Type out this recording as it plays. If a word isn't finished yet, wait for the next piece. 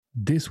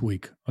this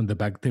week on the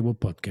Backtable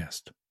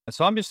Podcast.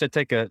 So I'm just going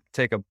to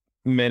take a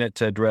minute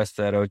to address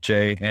that,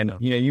 Oche. And,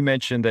 you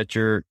mentioned that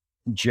your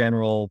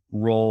general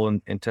role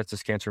in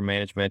testis cancer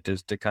management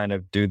is to kind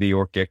of do the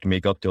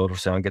orchiectomy, go up the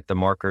ultrasound, get the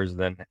markers,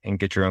 and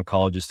get your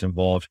oncologist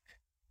involved.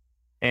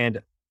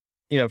 And,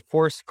 of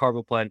course,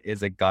 carboplatin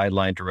is a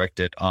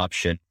guideline-directed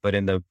option, but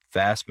in the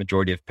vast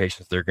majority of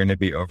patients, they're going to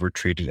be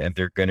overtreated and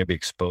they're going to be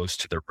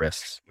exposed to the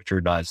risks, which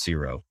are not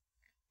zero.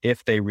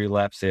 If they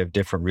relapse, they have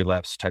different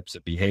relapse types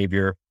of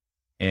behavior.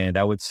 And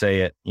I would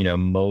say at,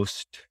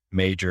 most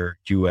major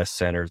U.S.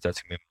 centers,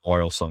 that's going to be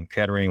Memorial Sloan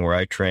Kettering, where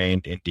I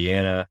trained,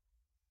 Indiana,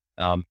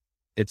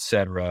 et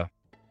cetera,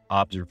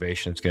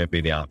 observation is going to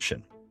be the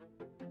option.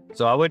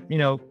 So I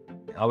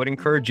would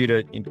encourage you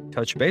to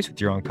touch base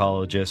with your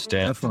oncologist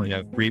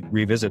and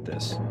revisit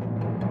this.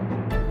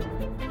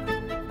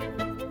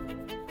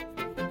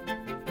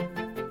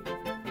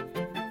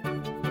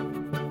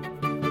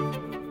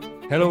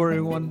 Hello,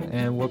 everyone,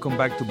 and welcome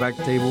back to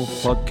Backtable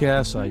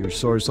Podcast, your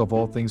source of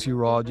all things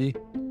urology.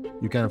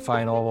 You can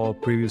find all our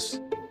previous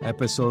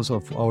episodes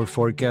of our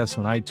forecast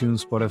on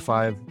iTunes,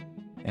 Spotify,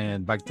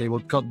 and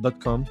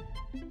backtable.com.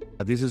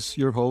 This is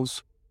your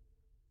host,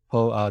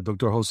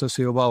 Dr. Jose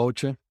Silva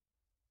Oche,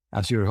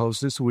 as your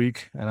host this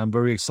week, and I'm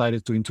very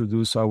excited to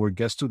introduce our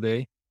guest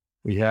today.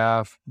 We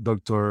have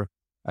Dr.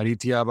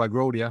 Aditya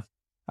Bagrodia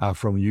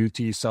from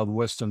UT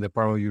Southwestern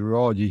Department of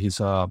Urology. He's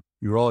a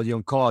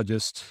urology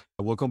oncologist.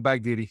 Welcome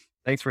back, Didi.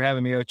 Thanks for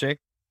having me, Oche.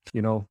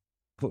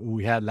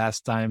 We had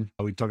last time,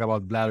 we talked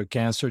about bladder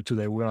cancer.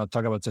 Today, we're going to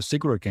talk about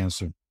testicular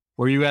cancer.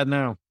 Where are you at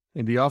now?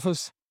 In the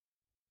office?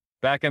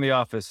 Back in the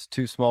office.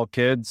 2 small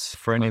kids.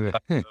 For any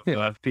type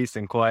of peace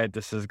and quiet,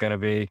 this is going to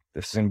be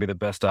the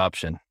best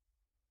option.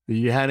 Do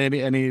you have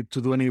any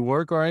to do any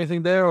work or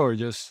anything there, or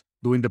just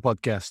doing the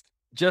podcast?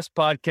 Just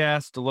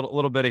podcast, a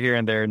little bit of here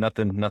and there.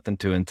 Nothing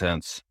too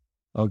intense.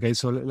 Okay,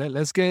 so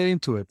let's get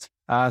into it.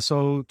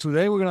 So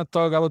today we're going to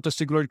talk about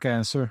testicular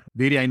cancer.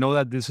 Didi, I know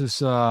that this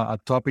is a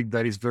topic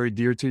that is very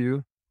dear to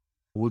you.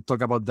 We'll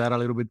talk about that a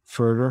little bit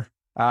further.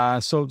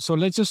 So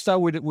let's just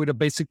start with a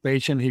basic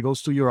patient. He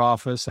goes to your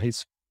office.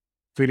 He's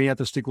feeling a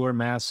testicular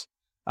mass.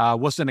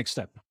 What's the next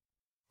step?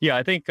 Yeah,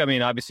 I think,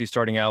 obviously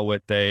starting out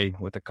with a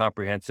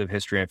comprehensive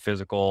history and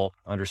physical,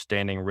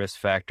 understanding risk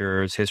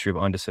factors, history of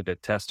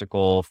undescended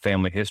testicle,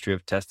 family history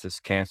of testis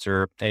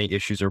cancer, any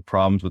issues or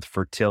problems with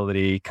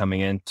fertility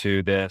coming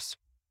into this.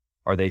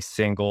 Are they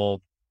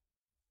single,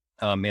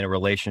 in a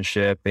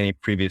relationship, any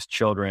previous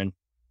children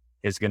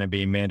is going to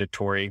be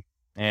mandatory.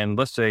 And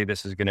let's say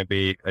this is going to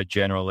be a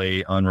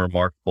generally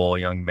unremarkable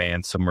young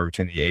man, somewhere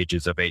between the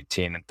ages of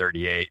 18 and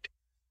 38,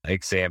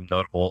 exam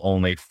notable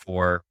only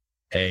for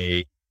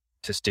a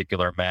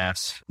testicular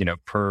mass,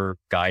 per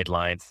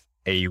guidelines,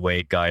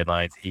 AUA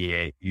guidelines,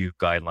 EAU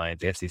guidelines,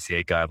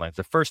 NCCA guidelines.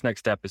 The first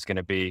next step is going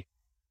to be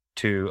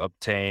to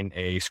obtain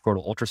a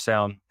scrotal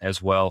ultrasound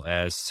as well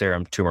as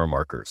serum tumor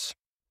markers.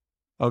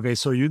 Okay,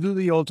 so you do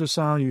the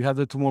ultrasound, you have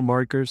the tumor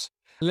markers.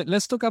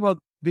 Let's talk about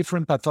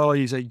different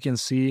pathologies that you can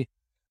see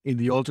in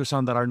the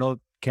ultrasound that are not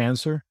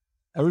cancer.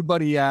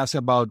 Everybody asks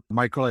about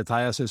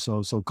microlithiasis,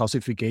 so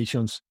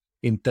calcifications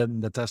in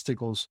the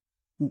testicles.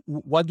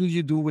 What do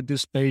you do with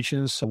these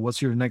patients?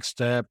 What's your next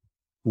step?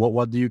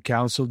 What do you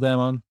counsel them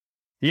on?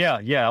 Yeah.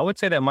 I would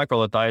say that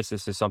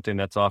microlithiasis is something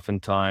that's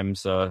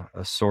oftentimes a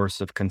source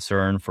of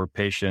concern for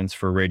patients,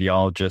 for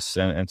radiologists,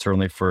 and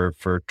certainly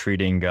for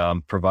treating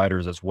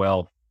providers as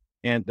well.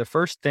 And the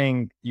first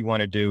thing you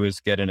want to do is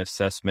get an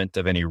assessment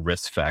of any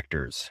risk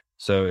factors.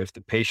 So if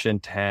the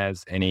patient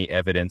has any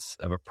evidence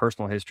of a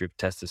personal history of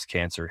testis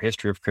cancer,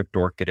 history of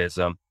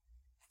cryptorchidism,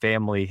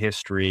 family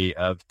history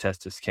of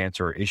testis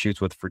cancer, or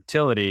issues with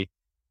fertility,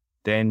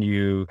 then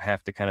you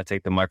have to kind of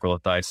take the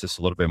microlithiasis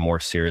a little bit more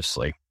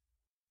seriously.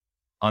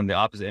 On the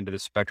opposite end of the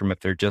spectrum, if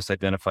they're just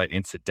identified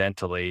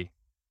incidentally,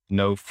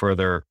 no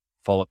further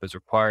follow-up is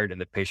required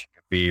and the patient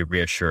can be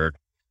reassured.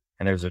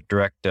 And there's a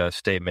direct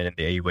statement in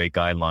the AUA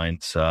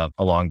guidelines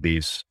along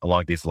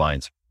these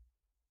lines.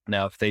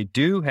 Now, if they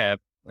do have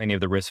any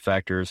of the risk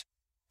factors,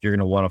 you're going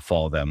to want to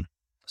follow them.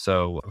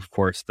 So, of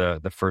course, the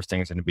first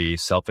thing is going to be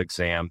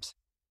self-exams.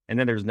 And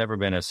then there's never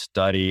been a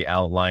study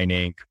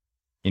outlining,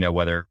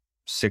 whether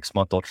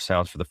 6-month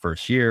ultrasounds for the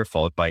first year,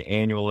 followed by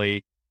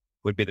annually,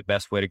 would be the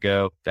best way to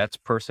go. That's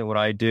personally what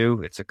I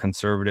do. It's a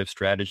conservative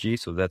strategy.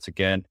 So that's,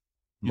 again,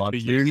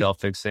 monthly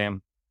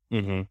self-exam.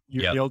 The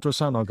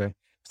ultrasound, okay.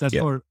 That's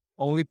for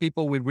only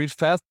people with risk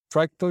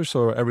factors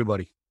or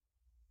everybody?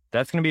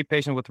 That's going to be a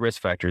patient with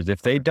risk factors.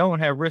 If they don't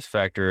have risk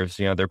factors,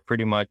 they're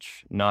pretty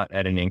much not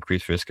at an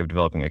increased risk of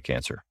developing a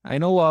cancer. I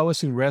know while I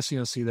was in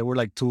residency, there were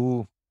like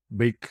 2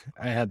 big,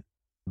 I had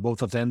both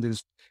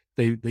attendings.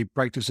 They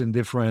practice in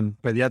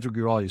different pediatric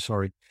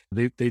urology,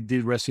 They did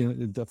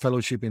the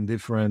fellowship in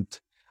different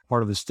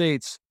part of the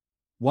states.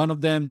 One of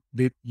them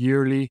did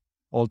yearly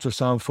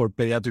ultrasound for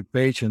pediatric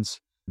patients.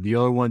 The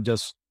other one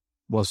just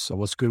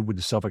was good with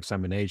the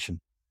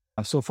self-examination.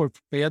 So for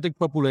pediatric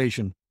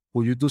population,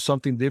 will you do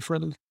something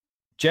different?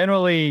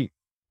 Generally,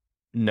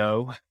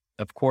 no.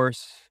 Of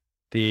course,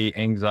 The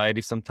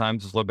anxiety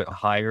sometimes is a little bit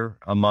higher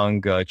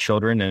among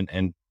children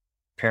and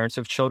parents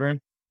of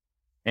children.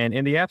 And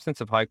in the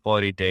absence of high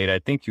quality data, I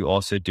think you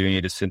also do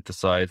need to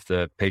synthesize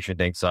the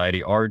patient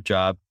anxiety. Our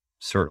job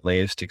certainly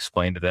is to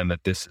explain to them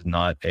that this is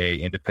not a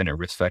independent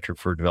risk factor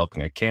for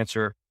developing a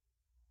cancer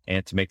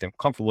and to make them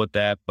comfortable with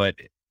that. But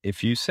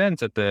if you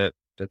sense that the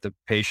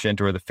patient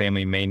or the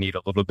family may need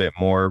a little bit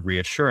more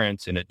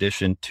reassurance in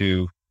addition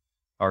to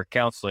our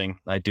counseling,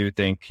 I do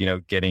think,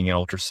 getting an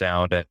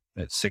ultrasound at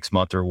 6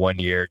 months or 1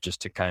 year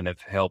just to kind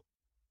of help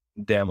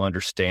them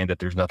understand that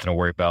there's nothing to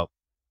worry about.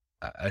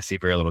 I see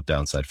very little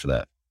downside for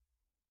that.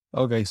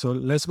 Okay, so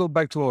let's go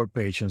back to our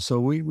patient. So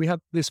we have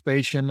this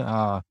patient,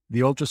 the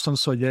ultrasound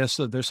suggests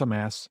that there's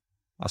a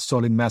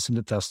solid mass in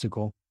the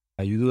testicle.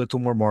 You do the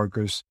tumor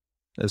markers.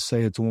 Let's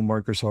say the tumor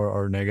markers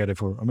are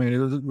negative,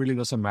 it really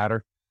doesn't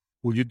matter.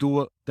 Would you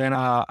do then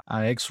an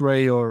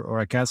X-ray or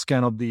a CAT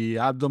scan of the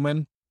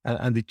abdomen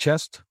and the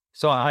chest?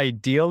 So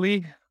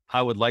ideally,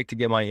 I would like to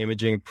get my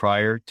imaging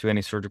prior to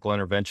any surgical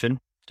intervention,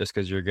 just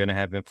because you're going to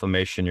have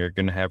inflammation, you're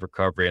going to have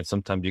recovery, and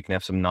sometimes you can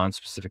have some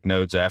non-specific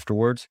nodes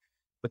afterwards.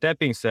 With that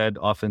being said,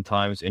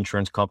 oftentimes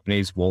insurance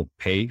companies won't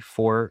pay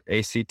for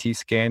a CT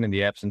scan in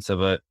the absence of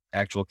an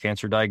actual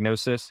cancer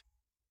diagnosis.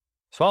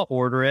 So I'll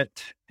order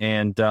it.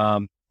 And,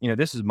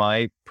 this is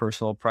my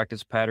personal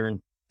practice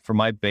pattern. For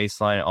my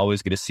baseline, I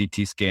always get a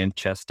CT scan,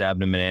 chest,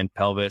 abdomen, and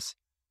pelvis.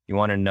 You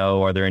want to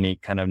know, are there any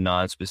kind of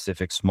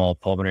non-specific small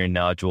pulmonary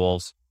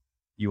nodules?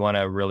 You want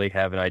to really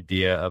have an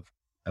idea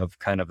of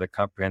kind of the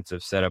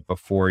comprehensive setup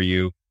before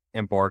you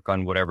embark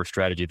on whatever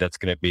strategy that's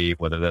going to be,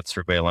 whether that's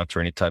surveillance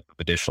or any type of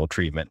additional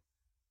treatment.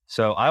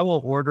 So I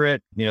will order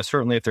it.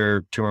 Certainly if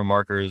their tumor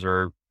markers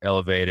are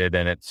elevated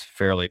and it's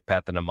fairly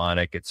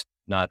pathognomonic, it's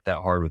not that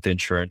hard with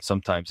insurance.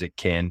 Sometimes it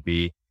can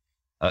be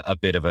a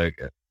bit of a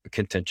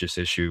contentious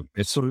issue.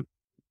 So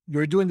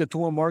you're doing the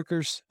tumor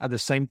markers at the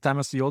same time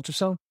as the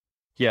ultrasound?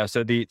 Yeah.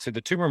 So the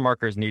tumor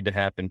markers need to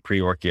happen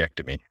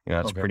pre-orchiectomy.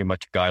 That's pretty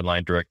much a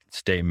guideline directed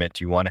statement.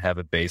 You want to have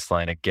a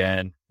baseline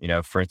again.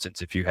 For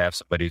instance, if you have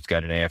somebody who's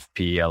got an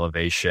AFP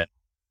elevation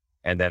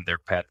and then their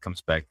path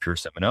comes back pure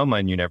seminoma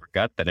and you never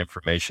got that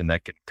information,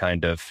 that can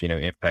kind of,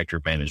 impact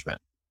your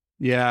management.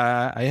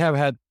 Yeah. I have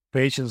had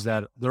patients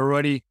that they're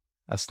already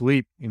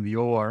asleep in the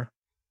OR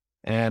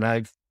and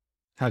I've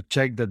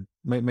checked that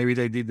maybe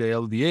they did the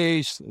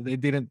LDH, they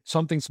didn't,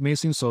 something's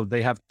missing. So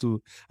I have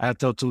to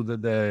tell to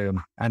the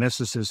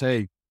anesthetist,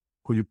 hey,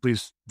 could you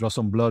please draw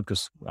some blood?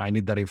 Because I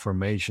need that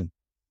information.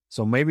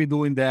 So maybe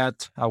doing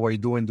that, how are you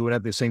doing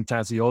at the same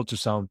time as the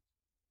ultrasound,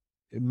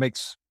 it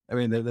makes,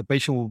 the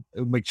patient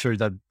will make sure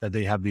that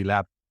they have the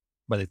lab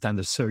by the time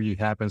the surgery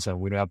happens and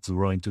we don't have to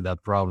run into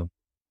that problem.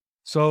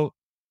 So,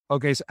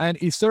 okay. And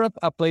is there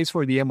a place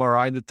for the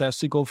MRI in the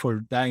testicle for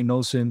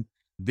diagnosing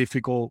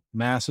difficult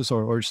masses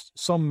or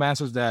some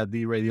masses that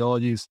the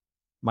radiologists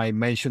might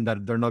mention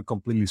that they're not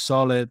completely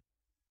solid?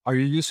 Are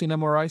you using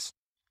MRIs?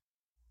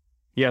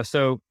 Yeah.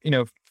 So,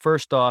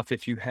 first off,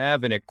 if you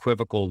have an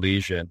equivocal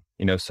lesion,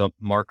 some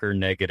marker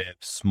negative,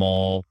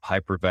 small,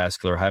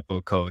 hypervascular,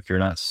 hypoechoic, you're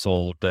not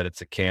sold that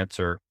it's a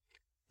cancer.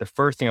 The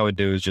first thing I would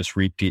do is just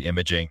repeat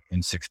imaging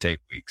in 6 to 8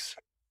 weeks.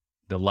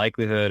 The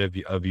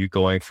likelihood of you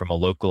going from a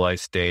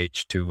localized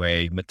stage to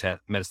a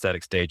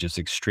metastatic stage is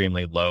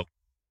extremely low.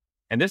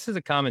 And this is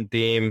a common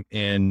theme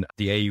in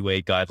the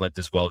AUA guidelines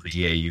as well as the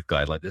EAU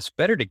guidelines. It's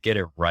better to get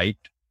it right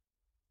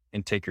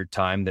and take your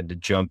time than to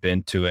jump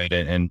into it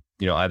and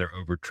either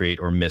overtreat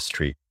or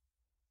mistreat.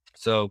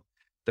 So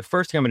the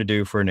first thing I'm going to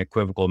do for an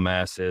equivocal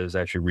mass is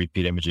actually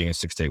repeat imaging in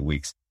 6 to 8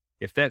 weeks.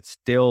 If that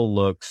still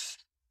looks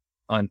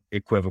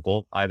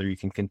unequivocal, either you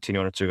can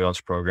continue on a surveillance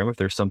program. If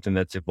there's something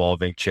that's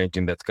evolving,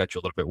 changing, that's got you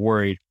a little bit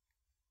worried,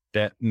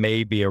 that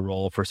may be a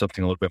role for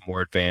something a little bit more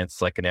advanced,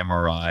 like an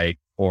MRI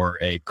or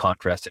a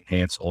contrast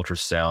enhanced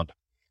ultrasound.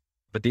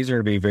 But these are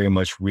going to be very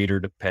much reader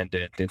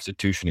dependent,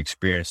 institution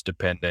experience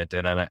dependent,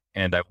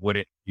 and I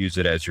wouldn't use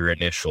it as your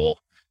initial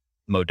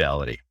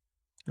modality.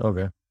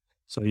 Okay.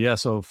 So yeah.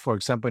 So for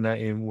example,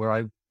 in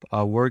where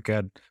I work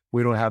at,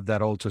 we don't have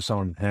that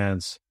ultrasound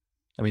enhanced.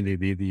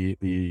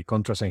 The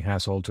contrast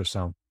enhanced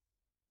ultrasound.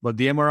 But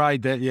the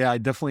MRI, I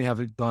definitely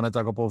have done it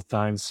a couple of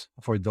times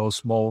for those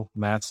small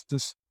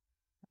masses.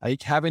 I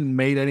haven't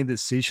made any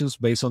decisions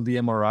based on the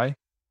MRI.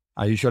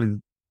 I usually,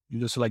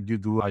 just like you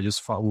do, I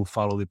just will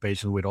follow the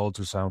patient with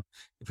ultrasound.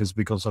 If it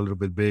becomes a little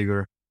bit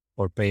bigger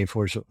or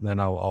painful, then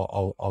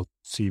I'll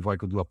see if I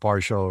could do a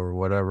partial or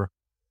whatever.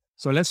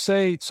 So let's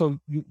say,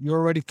 you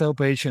already tell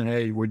patient,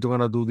 hey, we're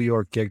going to do the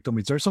orchiectomy.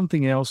 Is there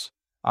something else?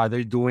 Are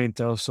they doing in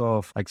terms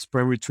of like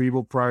sperm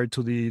retrieval prior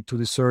to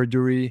the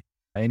surgery?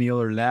 Any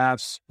other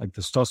labs, like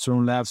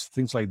testosterone labs,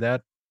 things like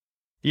that?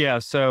 Yeah.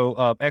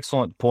 So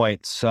excellent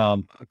points.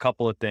 A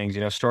couple of things,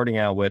 starting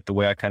out with the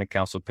way I kind of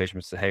counsel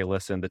patients to, hey,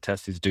 listen, the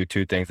testes do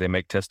two things. They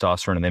make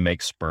testosterone and they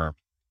make sperm.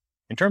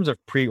 In terms of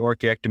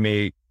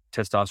pre-orchiectomy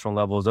testosterone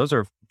levels, those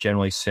are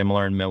generally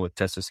similar in men with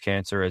testis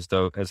cancer as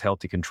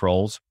healthy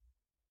controls.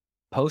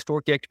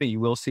 Post-orchiectomy, you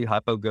will see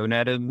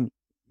hypogonadism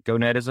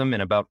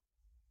in about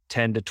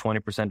 10 to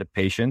 20% of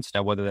patients.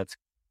 Now, whether that's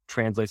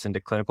translates into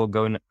clinical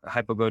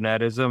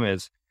hypogonadism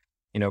is,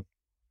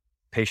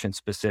 patient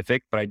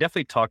specific, but I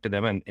definitely talk to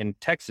them. And in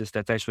Texas,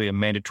 that's actually a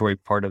mandatory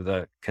part of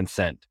the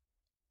consent.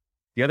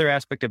 The other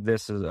aspect of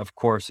this is, of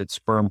course, it's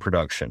sperm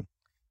production.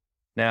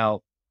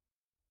 Now,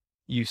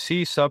 you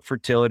see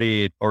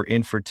subfertility or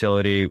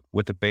infertility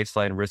with a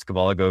baseline risk of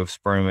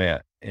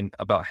oligospermia in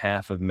about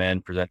half of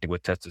men presenting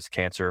with testis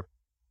cancer,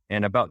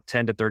 and about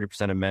 10 to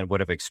 30% of men would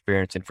have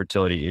experienced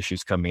infertility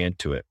issues coming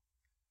into it.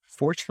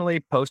 Fortunately,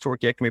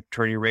 post-orchiectomy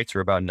paternity rates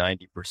are about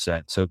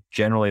 90%, so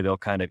generally they'll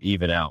kind of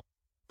even out.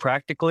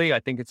 Practically,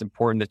 I think it's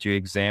important that you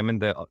examine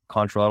the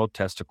contralateral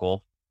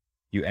testicle,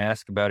 you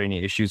ask about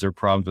any issues or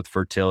problems with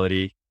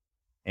fertility,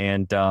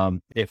 and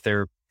if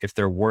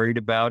they're worried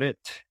about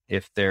it,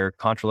 if their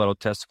contralateral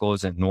testicle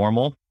isn't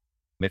normal,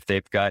 if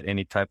they've got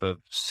any type of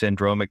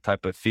syndromic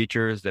type of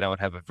features, then I would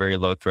have a very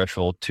low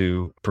threshold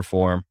to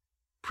perform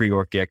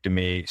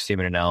pre-orchiectomy,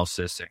 semen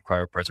analysis, and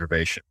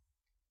cryopreservation.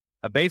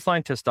 A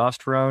baseline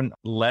testosterone,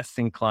 less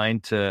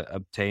inclined to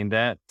obtain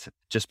that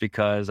just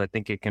because I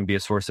think it can be a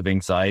source of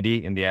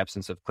anxiety in the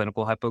absence of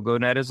clinical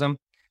hypogonadism.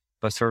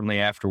 But certainly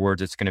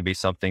afterwards, it's going to be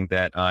something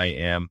that I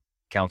am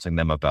counseling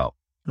them about.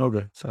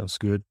 Okay, sounds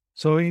good.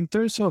 So in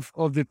terms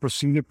of the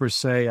procedure per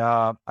se,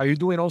 are you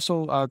doing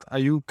also, are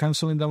you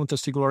counseling them with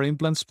testicular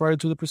implants prior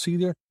to the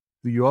procedure?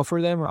 Do you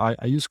offer them?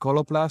 I use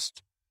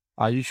Coloplast.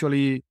 I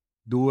usually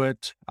do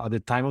it at the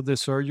time of the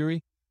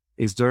surgery.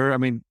 Is there,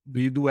 do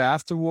you do it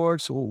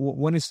afterwards?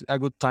 When is a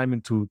good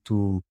time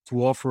to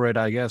offer it,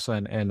 I guess?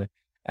 And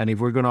if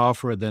we're going to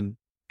offer it, then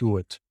do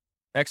it.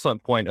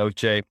 Excellent point,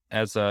 OJ.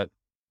 As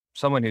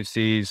someone who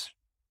sees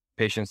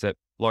patients that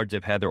largely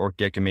have had their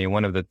orchiectomy,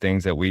 one of the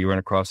things that we run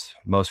across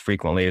most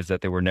frequently is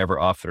that they were never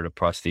offered a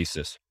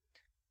prosthesis.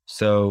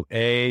 So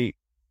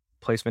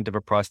placement of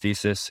a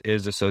prosthesis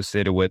is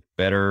associated with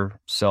better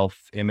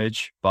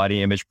self-image,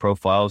 body image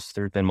profiles.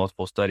 There have been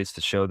multiple studies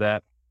to show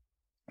that.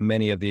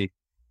 Many of the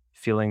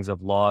feelings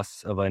of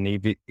loss, of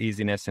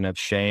uneasiness, and of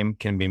shame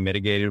can be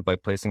mitigated by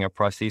placing a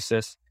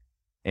prosthesis.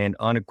 And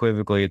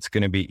unequivocally, it's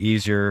going to be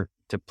easier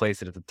to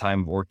place it at the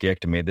time of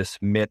orchiectomy. This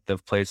myth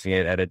of placing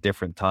it at a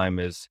different time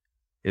is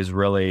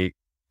really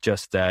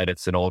just that.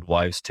 It's an old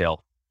wives'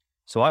 tale.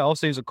 So I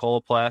also use a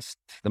Coloplast.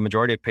 The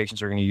majority of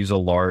patients are going to use a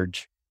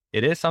large.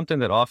 It is something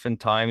that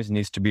oftentimes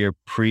needs to be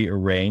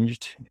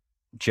pre-arranged.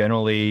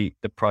 Generally,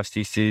 the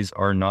prostheses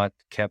are not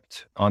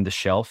kept on the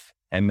shelf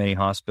at many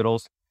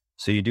hospitals.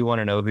 So you do want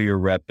to know who your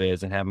rep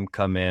is and have them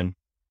come in.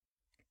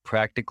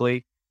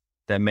 Practically,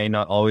 that may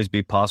not always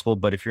be possible,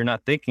 but if you're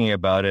not thinking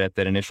about it at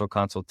that initial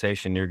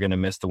consultation, you're going to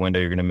miss the window,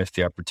 you're going to miss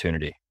the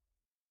opportunity.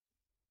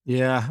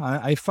 Yeah,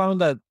 I found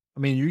that,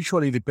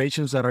 usually the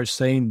patients that are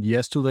saying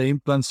yes to the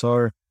implants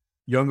are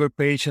younger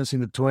patients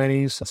in the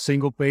 20s,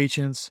 single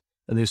patients,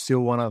 and they still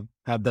want to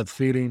have that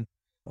feeling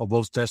of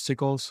those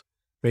testicles.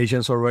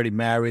 Patients already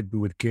married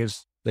with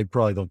kids, they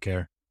probably don't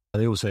care.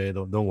 They will say,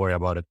 don't worry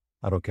about it.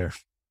 I don't care.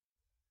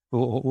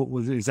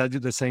 Is that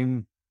the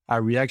same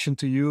reaction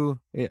to you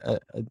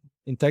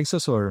in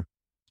Texas, or?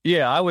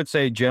 Yeah, I would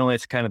say generally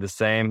it's kind of the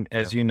same.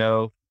 As you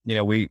know,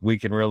 we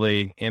can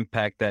really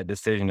impact that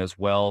decision as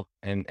well.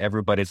 And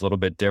everybody's a little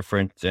bit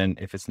different. And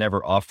if it's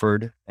never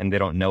offered and they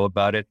don't know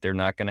about it, they're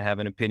not going to have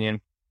an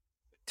opinion.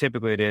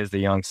 Typically it is the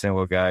young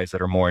single guys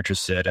that are more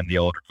interested and the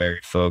older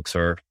married folks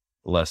are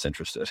less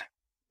interested.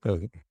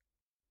 Okay.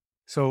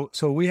 So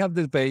we have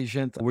this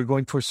patient, we're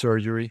going for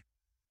surgery.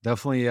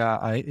 Definitely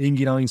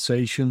inguinal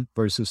incision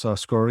versus a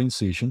scrotal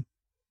incision.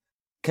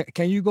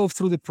 Can you go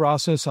through the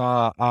process?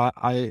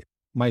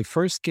 My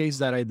first case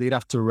that I did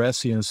after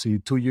residency,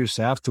 2 years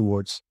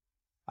afterwards,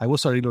 I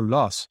was a little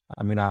lost.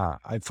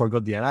 I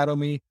forgot the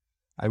anatomy.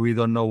 I really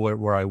don't know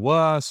where I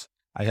was.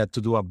 I had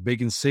to do a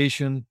big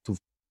incision to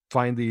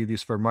find the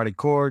spermatic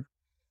cord.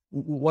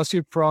 What's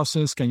your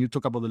process? Can you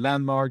talk about the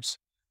landmarks?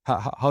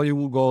 How you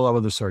will go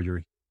about the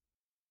surgery?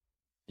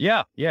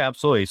 Yeah,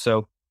 absolutely.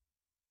 So,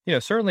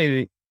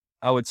 certainly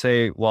I would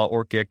say while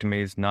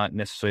orchiectomy is not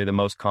necessarily the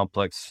most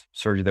complex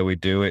surgery that we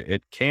do,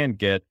 it can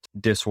get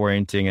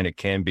disorienting and it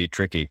can be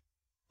tricky.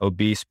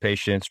 Obese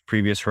patients,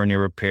 previous hernia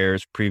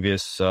repairs,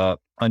 previous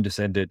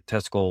undescended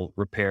testicle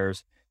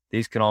repairs,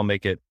 these can all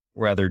make it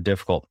rather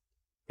difficult.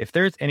 If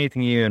there's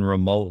anything even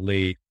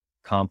remotely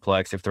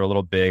complex, if they're a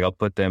little big, I'll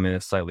put them in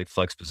a slightly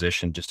flexed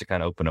position just to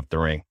kind of open up the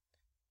ring.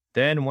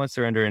 Then once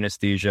they're under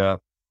anesthesia,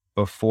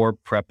 before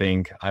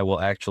prepping, I will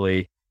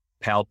actually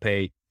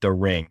palpate the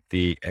ring,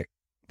 the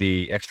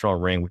external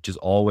ring, which is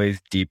always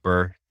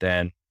deeper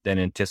than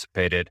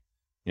anticipated,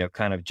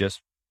 kind of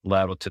just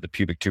lateral to the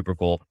pubic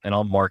tubercle, and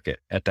I'll mark it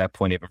at that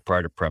point, even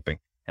prior to prepping.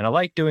 And I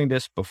like doing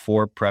this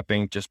before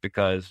prepping just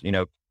because,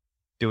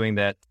 doing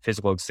that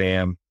physical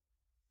exam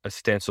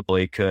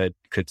ostensibly could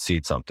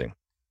seed something.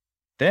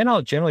 Then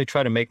I'll generally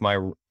try to make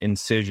my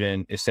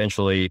incision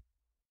essentially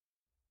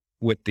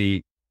with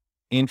the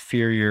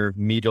inferior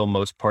medial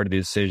most part of the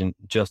incision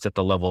just at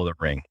the level of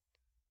the ring.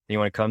 You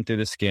want to come through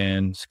the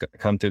skin,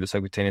 come through the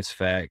subcutaneous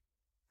fat,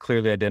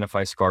 clearly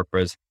identify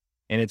scarpas,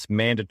 and it's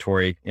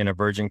mandatory in a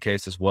virgin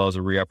case as well as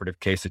a reoperative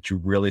case that you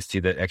really see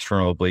the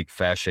external oblique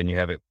fascia and you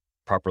have it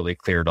properly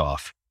cleared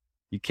off.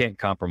 You can't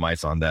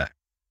compromise on that.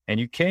 And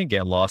you can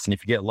get lost. And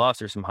if you get lost,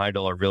 there's some high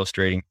dollar real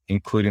estate,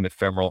 including the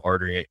femoral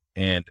artery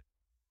and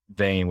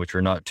vein, which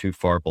are not too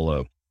far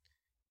below.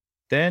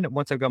 Then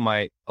once I've got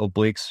my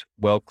obliques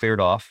well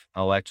cleared off,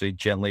 I'll actually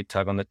gently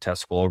tug on the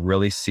testicle,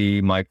 really see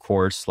my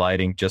cord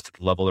sliding just at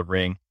the level of the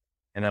ring.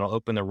 And then I'll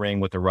open the ring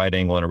with a right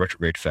angle in a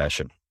retrograde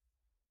fashion.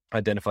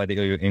 Identify the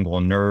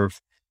ilioinguinal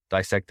nerve,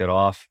 dissect it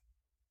off.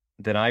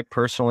 Then I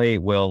personally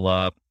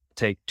will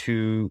take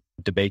 2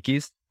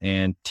 DeBakey's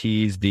and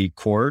tease the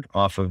cord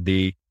off of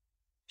the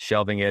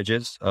shelving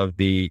edges of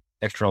the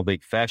external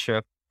oblique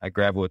fascia. I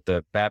grab it with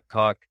the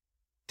Babcock,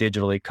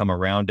 digitally come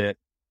around it,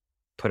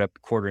 put up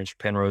 1/4-inch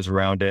penrose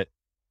around it,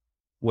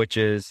 which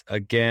is,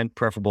 again,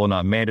 preferable,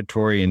 not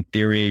mandatory. In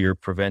theory, you're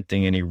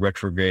preventing any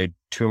retrograde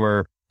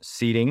tumor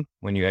seeding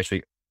when you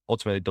actually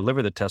ultimately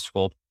deliver the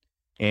testicle.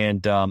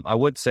 And I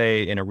would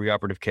say in a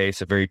reoperative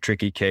case, a very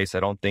tricky case,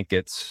 I don't think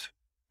it's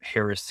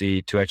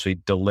heresy to actually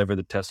deliver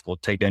the testicle,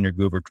 take down your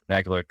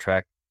gubernacular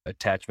tract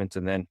attachments,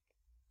 and then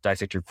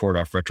dissect your cord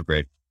off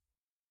retrograde.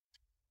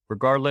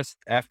 Regardless,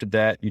 after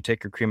that, you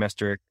take your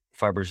cremasteric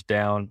fibers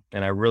down,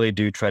 and I really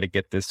do try to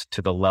get this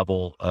to the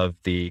level of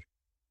the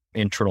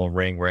internal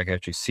ring where I can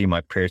actually see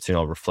my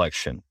peritoneal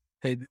reflection.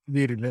 Hey,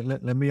 Didi,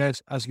 let me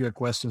ask you a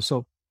question.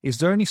 So is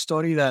there any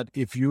study that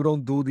if you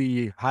don't do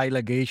the high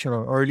ligation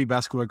or early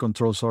vascular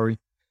control, is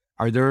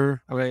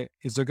there going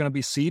to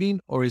be seeding,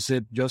 or is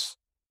it just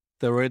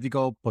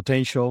theoretical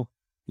potential?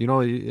 You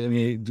know, I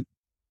mean,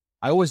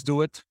 I always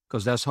do it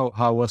because that's how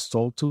I was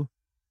told to,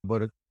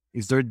 but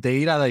is there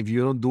data that if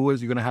you don't do it,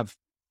 you're going to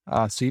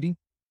have seeding?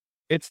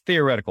 It's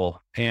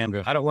theoretical, and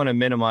I don't want to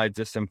minimize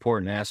this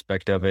important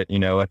aspect of it. You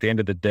know, at the end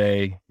of the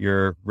day,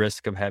 your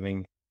risk of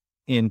having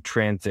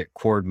in-transit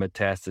cord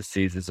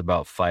metastases is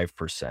about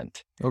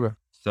 5%. Okay.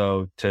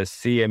 So to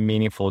see a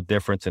meaningful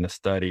difference in a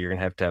study, you're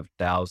going to have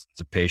thousands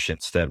of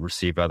patients that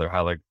receive either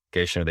high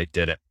ligation or they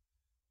didn't.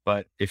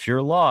 But if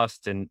you're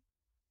lost, and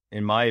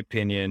in my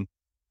opinion,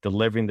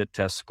 delivering the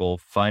testicle,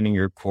 finding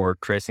your cord,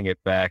 tracing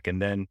it back,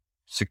 and then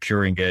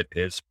securing it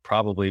is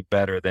probably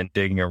better than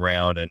digging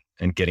around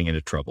and getting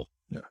into trouble.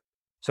 Yeah.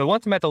 So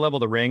once I'm at the level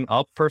of the ring,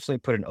 I'll personally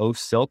put an O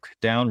silk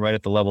down right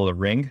at the level of the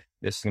ring.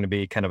 This is going to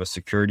be kind of a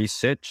security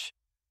stitch.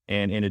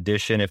 And in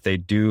addition, if they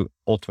do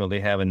ultimately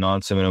have a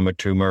non-seminoma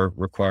tumor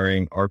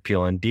requiring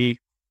RPLND,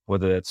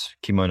 whether that's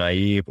chemo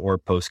naive or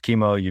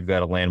post-chemo, you've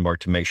got a landmark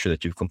to make sure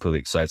that you've completely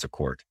excised the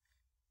cord.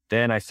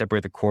 Then I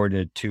separate the cord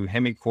into 2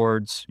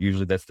 hemicords.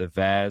 Usually that's the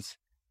vas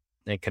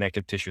and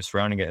connective tissue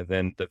surrounding it. And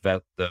then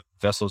the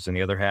vessels in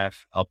the other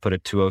half, I'll put a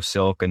 2O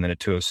silk and then a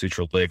 2O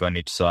sutural lig on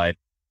each side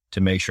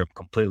to make sure I'm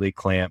completely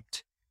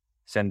clamped.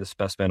 Send the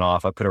specimen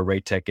off. I put a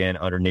Raytech in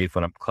underneath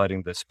when I'm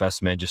cutting the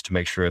specimen just to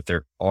make sure if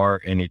there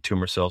are any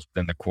tumor cells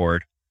within the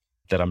cord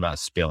that I'm not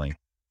spilling.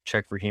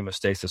 Check for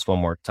hemostasis one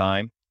more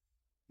time.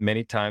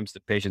 Many times the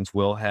patients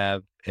will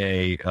have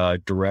a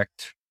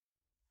direct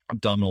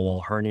abdominal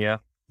wall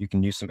hernia. You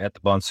can use some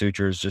Ethibond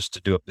sutures just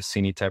to do a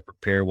Bassini type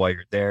repair while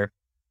you're there.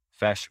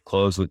 Fascia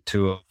close with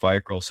 2O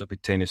vicryl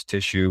subcutaneous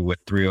tissue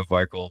with 3O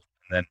vicryl,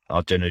 and then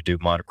I'll generally do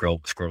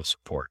monocryl with scrotal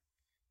support.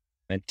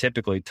 And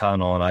typically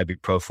Tylenol and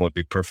ibuprofen would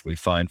be perfectly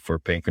fine for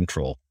pain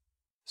control.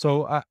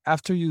 So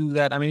after you do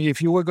that, I mean,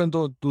 if you were going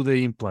to do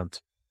the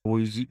implant,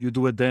 will you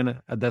do it then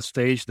at that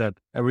stage that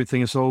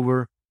everything is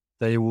over,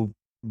 that you will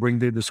bring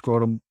the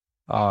scrotum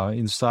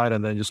inside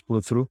and then just pull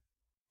it through?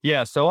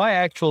 Yeah, so I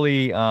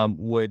actually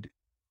would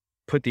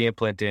put the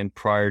implant in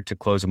prior to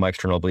closing my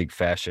external oblique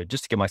fascia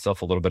just to give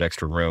myself a little bit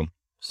extra room.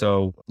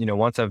 So, you know,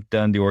 once I've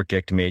done the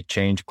orchiectomy,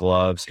 change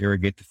gloves,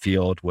 irrigate the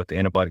field with the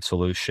antibiotic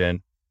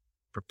solution,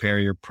 prepare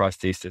your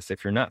prosthesis.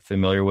 If you're not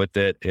familiar with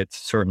it, it's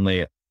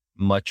certainly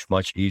much,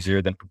 much easier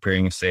than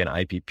preparing, say, an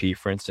IPP,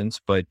 for instance,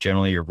 but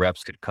generally your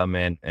reps could come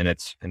in and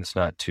it's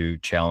not too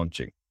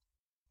challenging.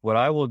 What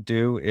I will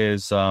do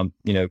is, kind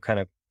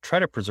of try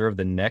to preserve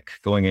the neck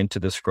going into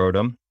the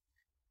scrotum.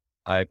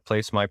 I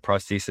place my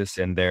prosthesis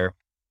in there,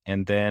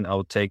 and then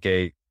I'll take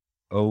a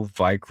O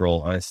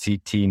vicryl on a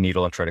CT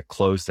needle and try to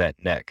close that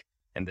neck,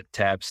 and the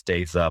tab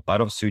stays up. I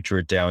don't suture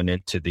it down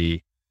into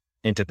the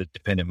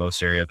dependent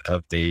most area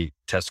of the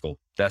testicle.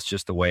 That's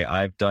just the way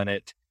I've done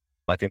it.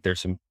 I think there's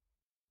some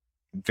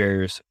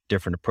various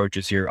different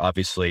approaches here,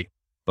 obviously,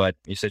 but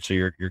essentially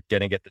you're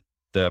going to get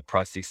the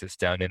prosthesis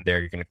down in there.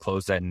 You're going to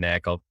close that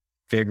neck. I'll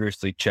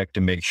vigorously check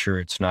to make sure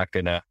it's not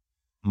going to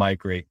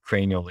migrate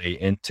cranially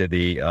into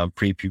the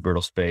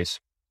prepubertal space.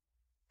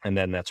 And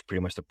then that's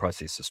pretty much the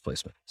prosthesis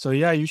placement. So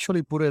yeah, I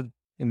usually put it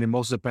in the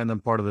most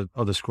dependent part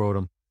of the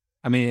scrotum.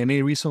 I mean,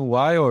 any reason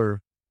why,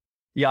 or?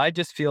 Yeah, I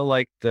just feel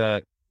like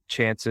the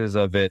chances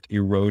of it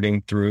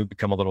eroding through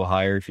become a little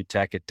higher if you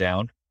tack it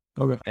down.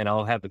 Okay. And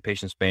I'll have the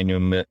patients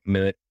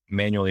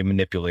manually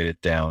manipulate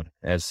it down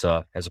as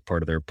a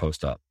part of their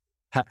post-op.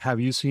 Have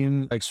you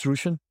seen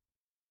extrusion?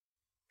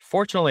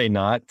 Fortunately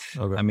not.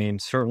 Okay. I mean,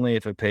 certainly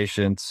if a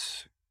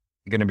patient's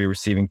going to be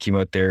receiving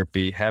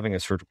chemotherapy, having a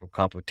surgical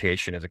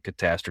complication is a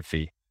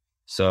catastrophe.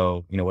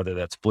 So, whether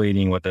that's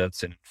bleeding, whether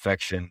that's an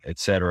infection, et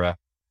cetera.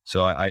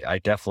 So I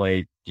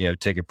definitely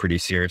take it pretty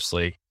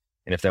seriously.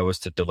 And if that was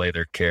to delay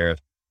their care,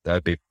 that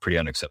would be pretty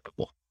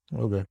unacceptable.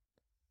 Okay.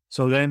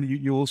 So then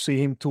you will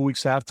see him 2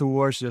 weeks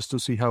afterwards just to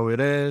see how it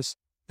is,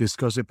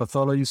 discuss the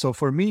pathology. So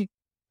for me,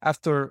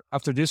 after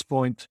this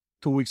point,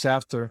 2 weeks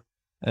after,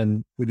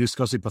 and we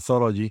discuss the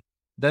pathology,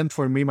 then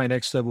for me, my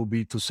next step will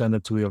be to send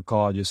it to the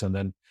oncologist and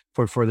then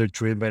for further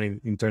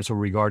treatment in terms of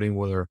regarding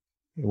whether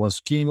it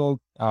was chemo,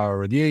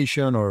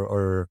 radiation,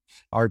 or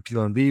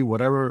RPLND,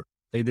 whatever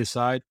they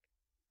decide,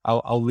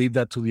 I'll leave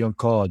that to the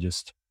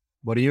oncologist.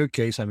 But in your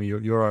case, I mean,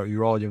 you're a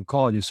urology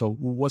oncologist. So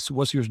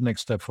what's your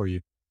next step for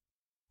you?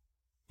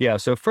 Yeah.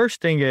 So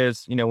first thing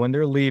is, when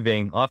they're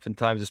leaving,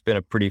 oftentimes it's been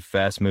a pretty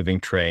fast moving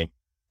train.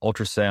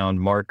 Ultrasound,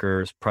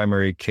 markers,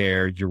 primary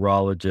care,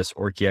 urologist,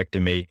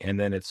 orchiectomy, and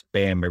then it's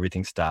bam,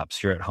 everything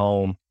stops. You're at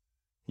home,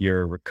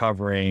 you're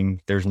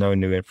recovering, there's no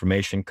new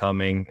information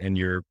coming, and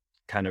you're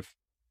kind of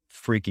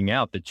freaking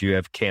out that you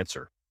have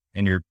cancer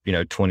and you're,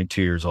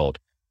 22 years old.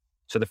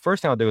 So the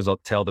first thing I'll do is I'll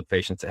tell the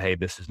patients that, hey,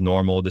 this is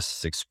normal, this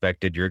is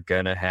expected, you're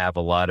going to have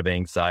a lot of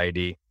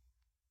anxiety.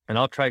 And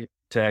I'll try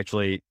to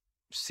actually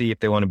see if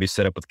they want to be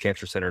set up with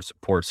cancer center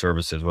support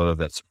services, whether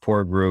that's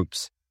support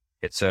groups,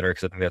 et cetera,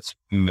 because I think that's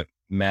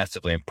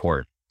massively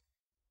important.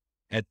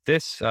 At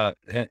this,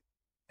 and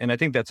I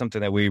think that's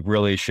something that we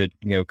really should,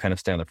 kind of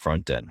stay on the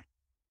front end.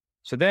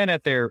 So then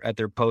at their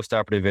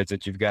post-operative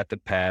visits, you've got the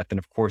path, and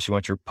of course you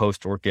want your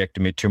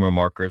post-orchiectomy tumor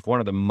markers. One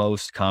of the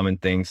most common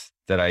things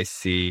that I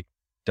see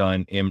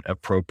done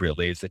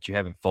inappropriately is that you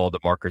haven't followed the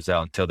markers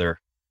out until they're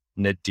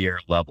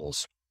nadir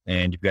levels.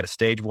 And you've got a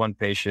stage 1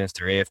 patients,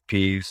 their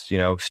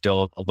AFPs,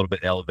 still a little bit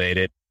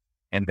elevated,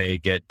 and they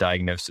get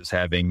diagnosed as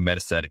having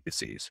metastatic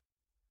disease.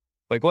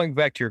 But going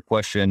back to your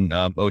question,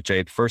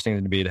 OJ, the first thing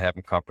is to be to have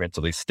them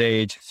comprehensively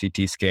staged,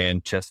 CT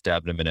scan, chest,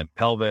 abdomen, and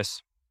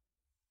pelvis,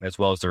 as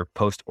well as their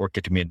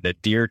post-orchiectomy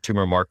nadir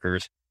tumor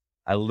markers.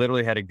 I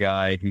literally had a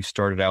guy who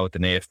started out with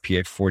an AFP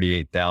of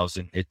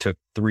 48,000. It took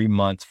 3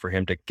 months for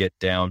him to get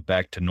down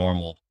back to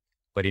normal,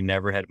 but he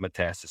never had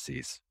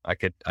metastases. I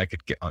could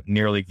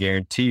nearly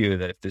guarantee you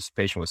that if this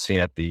patient was seen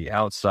at the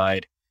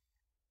outside,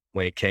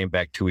 when he came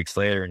back 2 weeks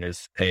later and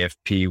his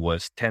AFP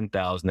was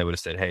 10,000, they would have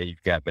said, hey,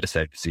 you've got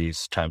metastatic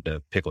disease, time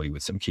to pickle you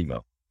with some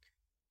chemo.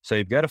 So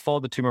you've got to follow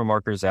the tumor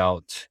markers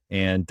out.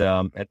 And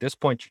at this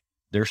point,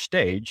 they're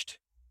staged.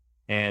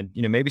 And,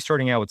 maybe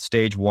starting out with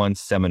stage 1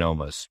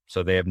 seminomas.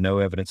 So they have no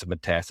evidence of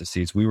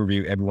metastases. We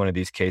review every one of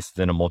these cases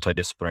in a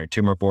multidisciplinary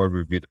tumor board,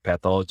 review the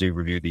pathology,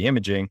 review the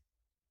imaging.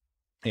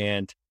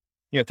 And,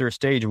 if they're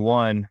stage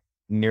 1,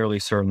 nearly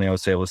certainly I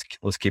would say,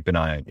 let's keep an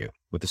eye on you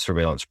with the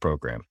surveillance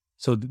program.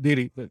 So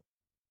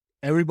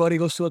everybody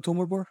goes to a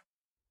tumor board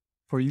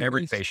for you?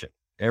 Every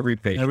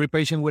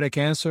patient With a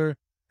cancer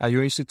at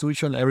your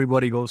institution,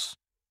 everybody goes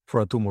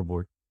for a tumor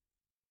board.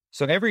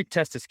 So every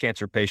testis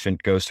cancer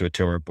patient goes to a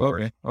tumor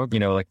board.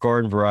 Okay. Like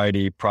garden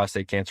variety,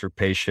 prostate cancer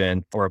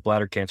patient, or a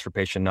bladder cancer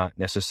patient, not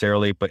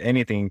necessarily, but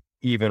anything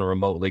even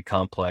remotely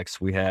complex.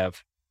 We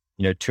have,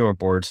 tumor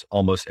boards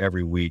almost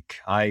every week.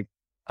 I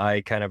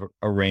kind of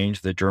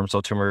arrange the germ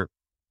cell tumor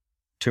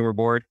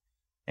board,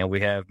 and we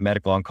have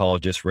medical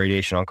oncologists,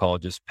 radiation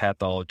oncologists,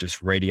 pathologists,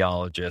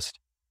 radiologists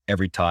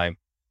every time.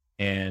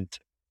 And,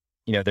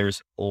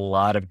 there's a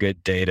lot of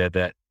good data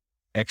that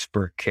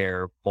expert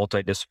care,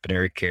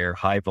 multidisciplinary care,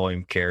 high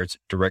volume care is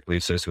directly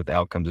associated with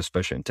outcomes,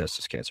 especially in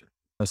testis cancer.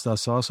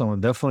 That's awesome.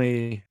 And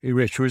definitely it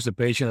reassures the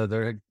patient that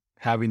they're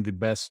having the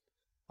best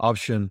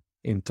option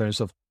in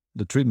terms of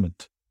the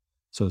treatment.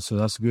 So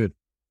that's good.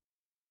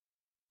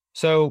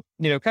 So,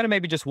 kind of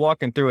maybe just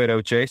walking through it,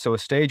 OJ. So a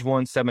stage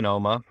 1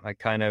 seminoma, I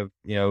kind of,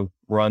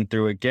 run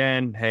through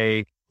again.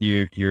 Hey,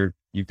 you've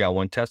got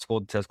one testicle,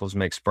 the testicles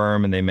make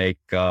sperm and they make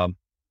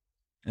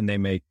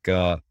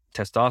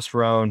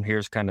testosterone.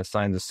 Here's kind of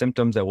signs and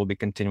symptoms that we'll be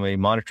continually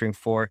monitoring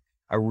for.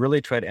 I really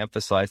try to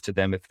emphasize to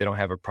them, if they don't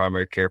have a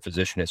primary care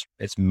physician,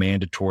 it's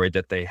mandatory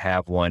that they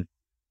have one.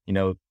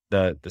 The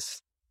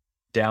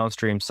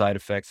downstream side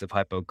effects of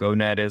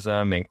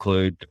hypogonadism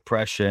include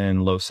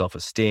depression, low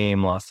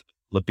self-esteem, loss of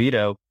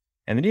libido,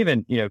 and then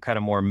even, kind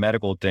of more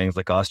medical things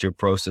like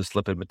osteoporosis,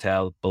 lipid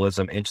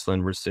metabolism,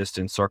 insulin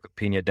resistance,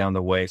 sarcopenia down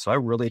the way. So I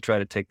really try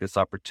to take this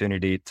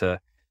opportunity to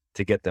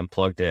get them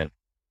plugged in.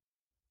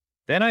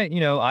 Then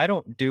I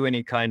don't do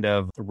any kind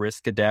of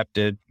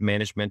risk-adapted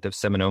management of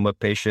seminoma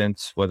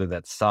patients, whether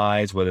that's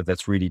size, whether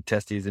that's reedy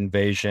testes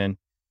invasion,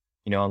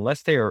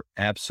 unless they are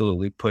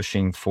absolutely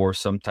pushing for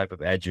some type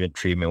of adjuvant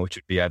treatment, which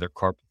would be either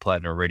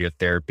carboplatin or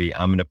radiotherapy.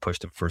 I'm going to push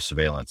them for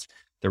surveillance.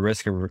 The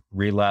risk of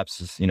relapse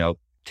is,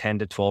 10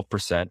 to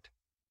 12%.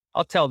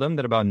 I'll tell them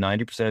that about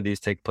 90% of these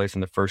take place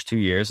in the first 2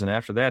 years. And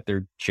after that,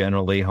 they're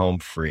generally home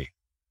free.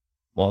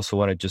 We also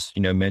want to just,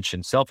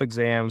 mention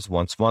self-exams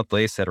once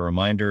monthly, set a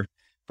reminder.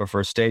 But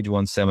for stage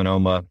 1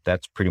 seminoma,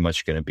 that's pretty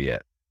much going to be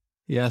it.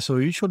 Yeah. So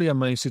usually at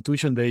my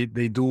institution, they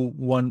do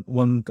one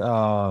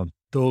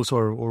dose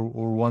or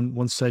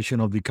one session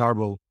of the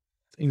carbo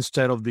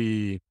instead of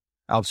the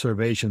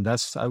observation. I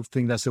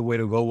think that's the way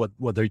to go.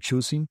 What they're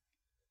choosing.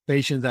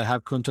 Patients that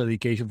have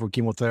contraindication for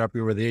chemotherapy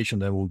or radiation,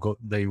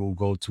 they will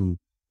go to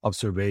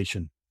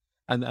observation.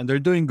 and they're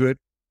doing good.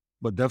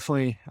 But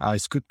definitely,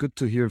 it's good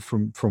to hear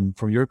from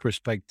your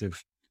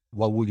perspective.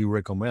 What would you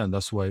recommend?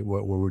 That's why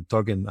we're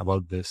talking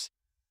about this.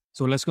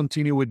 So let's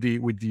continue with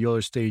the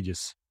other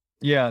stages.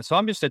 Yeah. So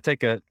I'm just going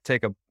to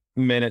take a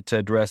minute to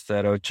address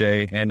that,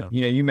 OJ. And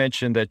you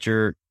mentioned that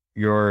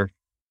your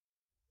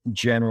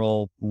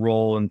general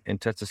role in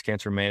testis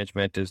cancer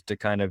management is to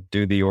kind of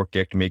do the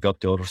orchiectomy, go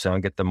up the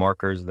ultrasound, get the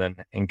markers,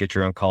 and get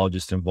your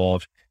oncologist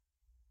involved.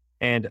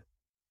 And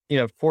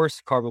of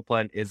course,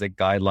 carboplatin is a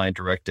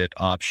guideline-directed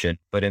option,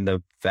 but in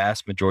the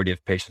vast majority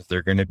of patients,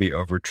 they're going to be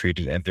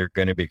overtreated and they're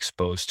going to be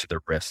exposed to the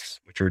risks,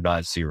 which are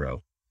not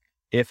zero.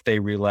 If they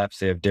relapse,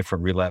 they have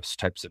different relapse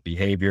types of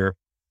behavior.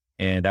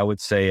 And I would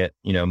say at,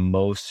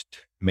 most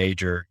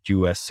major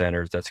U.S.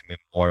 centers, that's going to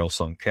be Memorial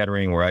Sloan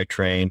Kettering, where I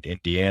trained,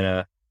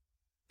 Indiana,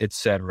 et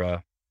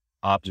cetera,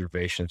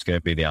 observation is going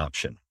to be the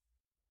option.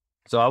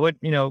 So I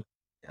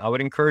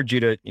would encourage you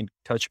to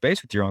touch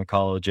base with your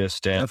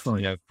oncologist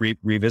and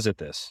revisit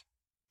this.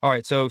 All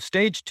right. So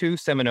stage 2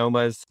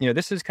 seminomas,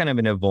 this is kind of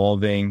an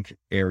evolving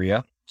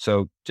area.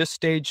 So just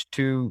stage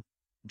 2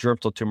 germ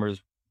cell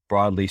tumors,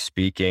 broadly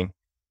speaking,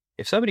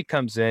 if somebody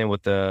comes in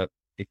with a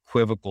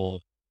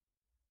equivocal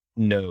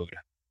node,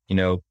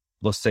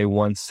 let's say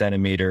 1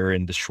 centimeter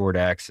in the short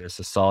axis,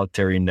 a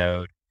solitary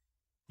node,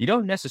 you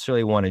don't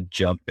necessarily want to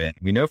jump in.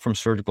 We know from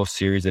surgical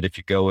series that if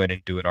you go in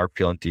and do an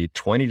RPLND,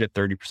 20 to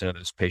 30% of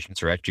those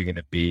patients are actually going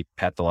to be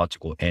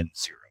pathological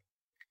N0.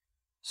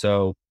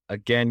 So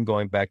again,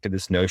 going back to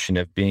this notion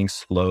of being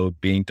slow,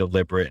 being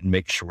deliberate, and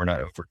making sure we're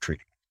not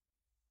over-treating.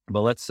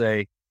 But let's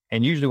say,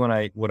 and usually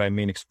what I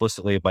mean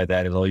explicitly by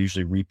that is I'll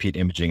usually repeat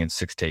imaging in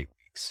 6 to 8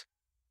 weeks.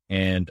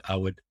 And I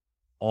would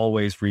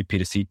always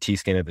repeat a CT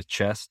scan of the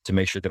chest to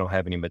make sure they don't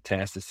have any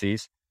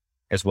metastases,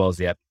 as well as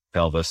the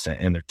pelvis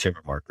and their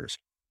tumor markers.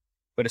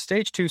 But a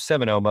stage 2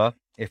 seminoma,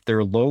 if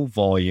they're low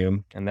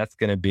volume, and that's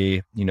going to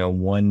be,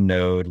 1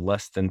 node,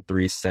 less than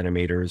 3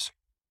 centimeters,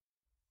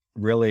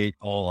 really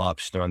all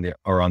options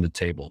are on the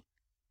table.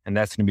 And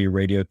that's going to be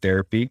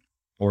radiotherapy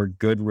or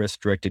good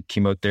risk-directed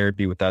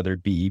chemotherapy with either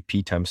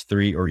BEP times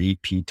 3 or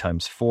EP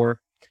times 4.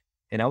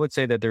 And I would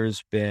say that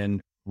there's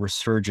been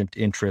resurgent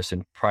interest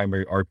in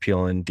primary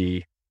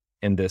RPLND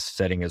in this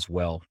setting as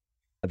well.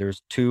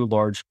 There's 2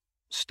 large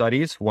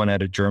studies, one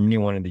out of Germany,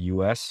 one in the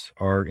US.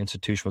 Our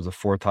institution was the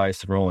 4th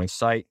highest enrolling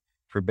site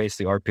for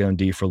basically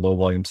RPLND for low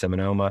volume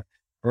seminoma.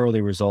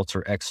 Early results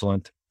are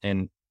excellent,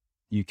 and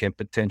you can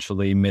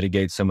potentially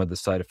mitigate some of the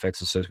side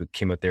effects associated with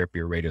chemotherapy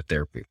or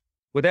radiotherapy.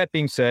 With that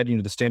being said,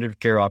 the standard of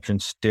care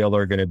options still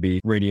are going to be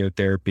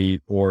radiotherapy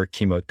or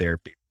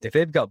chemotherapy. If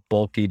they've got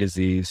bulky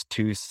disease,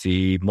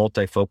 2C,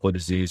 multifocal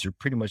disease, you're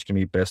pretty much going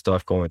to be best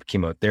off going with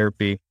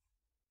chemotherapy.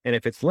 And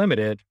if it's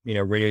limited,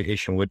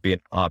 radiation would be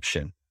an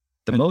option.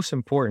 The most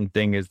important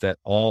thing is that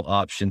all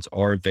options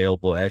are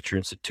available at your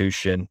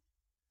institution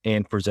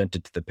and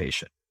presented to the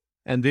patient.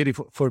 And Didi,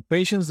 for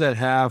patients that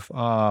have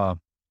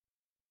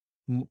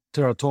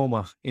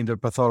teratoma in their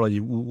pathology,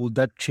 would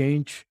that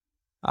change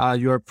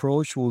your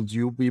approach? Would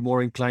you be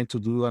more inclined to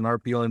do an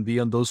RPLND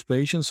on those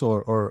patients,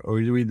 or it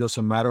really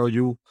doesn't matter?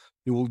 You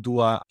will do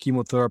a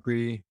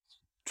chemotherapy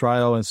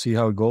trial and see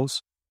how it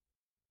goes?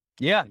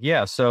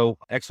 Yeah. So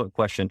excellent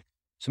question.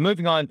 So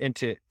moving on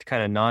into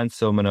kind of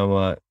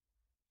non-seminoma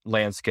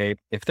landscape,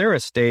 if they're a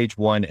stage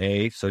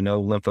 1A, so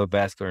no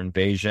lymphovascular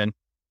invasion,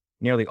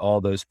 nearly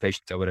all those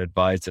patients, I would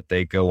advise that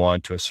they go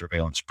on to a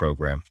surveillance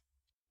program.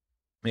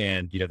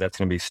 And, that's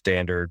going to be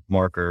standard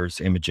markers,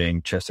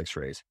 imaging, chest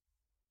x-rays.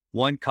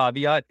 One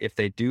caveat, if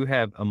they do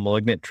have a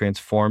malignant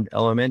transformed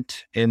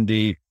element in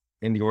the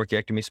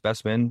orchiectomy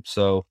specimen,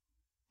 so,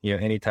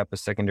 any type of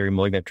secondary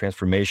malignant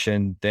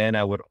transformation, then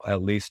I would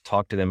at least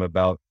talk to them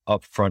about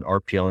upfront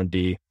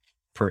RPLND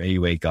per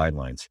AUA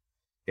guidelines.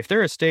 If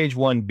they're a stage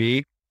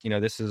 1B,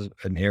 this is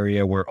an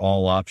area where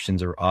all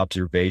options are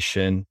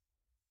observation,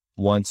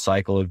 1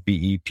 cycle of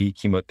BEP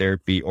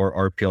chemotherapy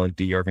or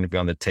RPLND are going to be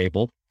on the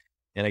table.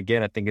 And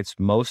again, I think it's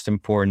most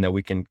important that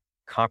we can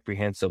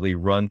comprehensively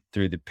run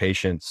through the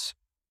patients,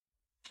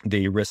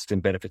 the risks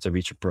and benefits of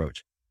each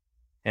approach.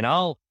 And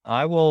I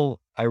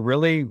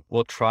really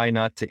will try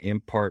not to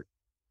impart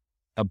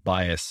a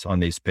bias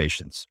on these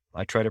patients.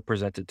 I try to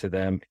present it to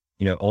them,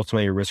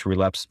 ultimately your risk of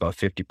relapse is about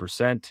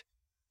 50%.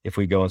 If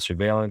we go on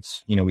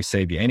surveillance, we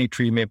save you any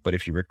treatment, but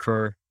if you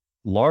recur,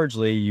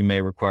 largely you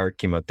may require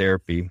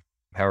chemotherapy.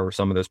 However,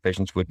 some of those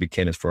patients would be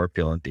candidates for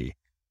RPLND.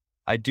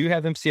 I do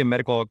have them see a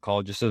medical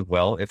oncologist as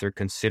well if they're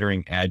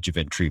considering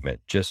adjuvant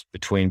treatment, just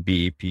between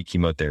BEP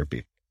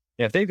chemotherapy.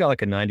 Now, if they've got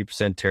like a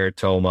 90%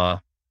 teratoma,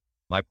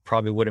 I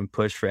probably wouldn't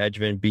push for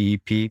adjuvant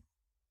BEP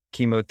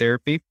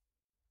chemotherapy,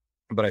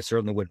 but I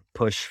certainly would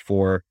push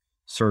for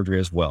surgery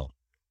as well.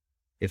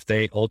 If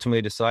they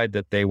ultimately decide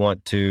that they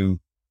want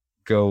to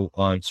go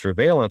on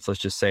surveillance,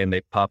 let's just say, and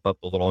they pop up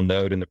a little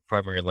node in the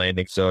primary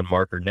landing zone,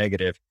 marker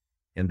negative,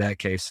 in that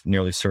case,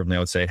 nearly certainly I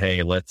would say,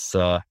 hey, let's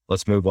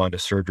move on to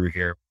surgery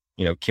here.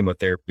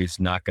 Chemotherapy is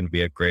not going to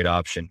be a great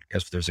option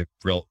because there's a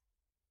real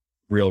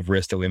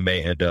risk that we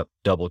may end up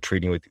double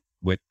treating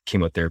with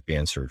chemotherapy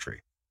and surgery.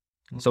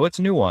 So it's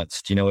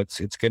nuanced.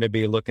 It's going to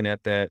be looking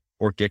at that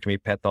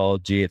orchiectomy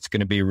pathology. It's going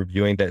to be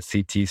reviewing that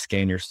CT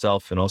scan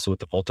yourself, and also with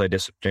the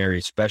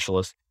multidisciplinary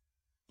specialist.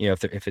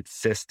 If it's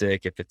cystic,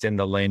 if it's in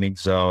the landing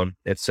zone,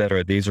 et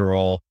cetera. These are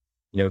all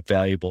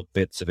valuable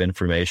bits of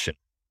information.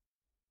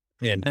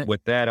 And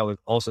with that, I would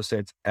also say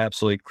it's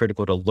absolutely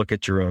critical to look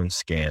at your own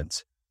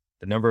scans.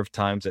 The number of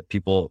times that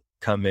people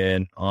come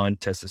in on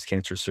testis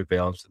cancer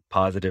surveillance with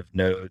positive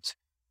nodes,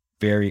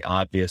 very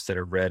obvious, that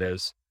are read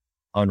as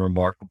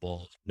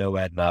unremarkable, no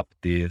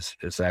adenopathy,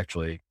 is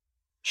actually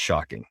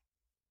shocking.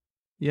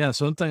 Yeah,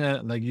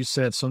 sometimes, like you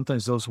said,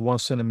 sometimes those 1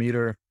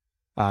 centimeter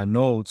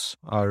nodes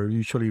are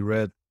usually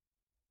read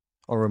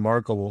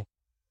unremarkable,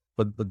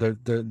 but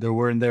they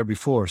weren't there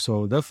before.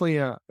 So definitely,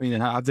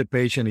 have the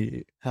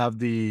patient have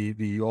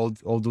the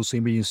all those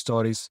imaging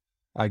studies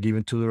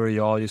given to the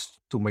radiologist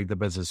to make the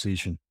best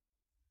decision.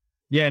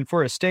 Yeah, and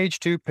for a stage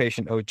 2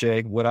 patient,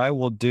 OJ, what I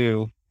will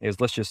do is,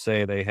 let's just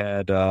say they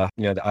had,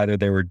 either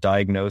they were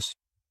diagnosed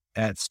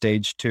at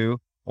stage 2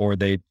 or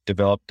they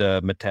developed a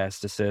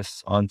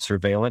metastasis on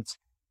surveillance.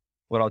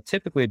 What I'll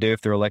typically do if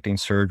they're electing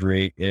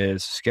surgery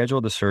is schedule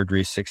the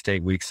surgery 6 to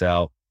 8 weeks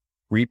out,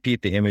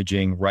 repeat the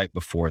imaging right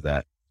before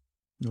that.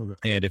 Okay.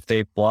 And if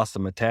they've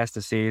blossomed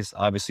metastases,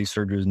 obviously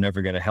surgery is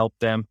never going to help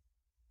them.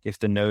 If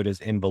the node is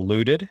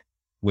involuted,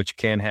 which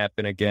can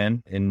happen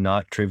again in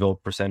not trivial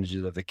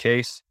percentages of the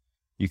case,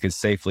 you can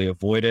safely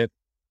avoid it.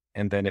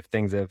 And then if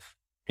things have,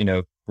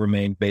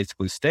 remained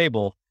basically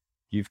stable,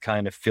 you've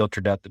kind of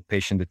filtered out the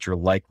patient that you're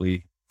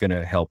likely going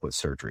to help with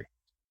surgery.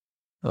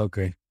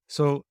 Okay.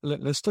 So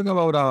let's talk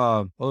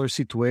about other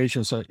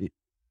situations.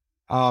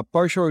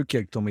 Partial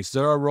orchiectomy, is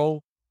there a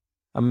role?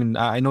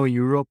 I know in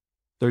Europe,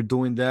 they're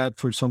doing that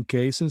for some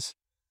cases.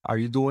 Are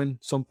you doing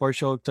some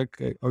partial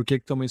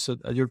orchiectomies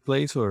at your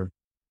place, or?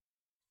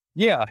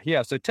 Yeah.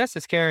 So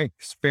testis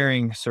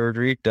sparing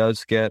surgery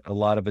does get a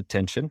lot of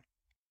attention.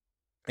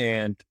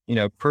 And,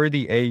 per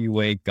the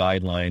AUA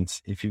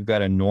guidelines, if you've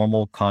got a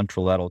normal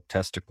contralateral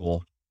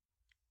testicle,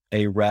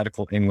 a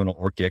radical inguinal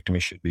orchiectomy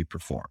should be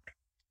performed.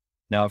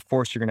 Now, of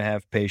course, you're going to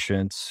have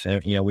patients,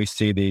 we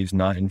see these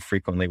not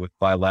infrequently with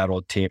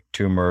bilateral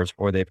tumors,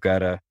 or they've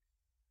got a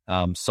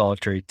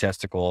solitary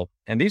testicle.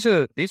 And these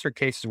are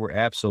cases where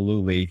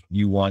absolutely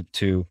you want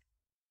to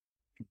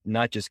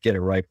not just get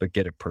it right, but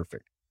get it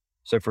perfect.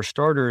 So for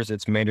starters,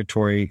 it's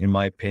mandatory, in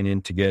my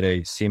opinion, to get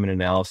a semen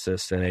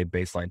analysis and a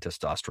baseline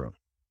testosterone.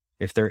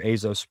 If they're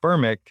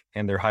azospermic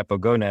and they're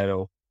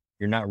hypogonadal,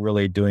 you're not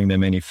really doing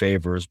them any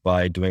favors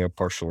by doing a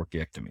partial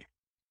orchiectomy.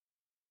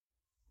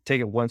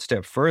 Take it one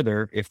step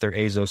further. If they're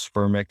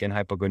azospermic and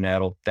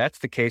hypogonadal, that's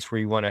the case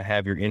where you want to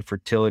have your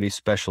infertility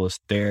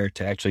specialist there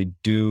to actually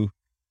do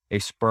a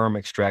sperm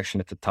extraction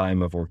at the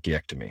time of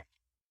orchiectomy.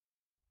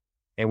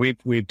 And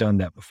we've done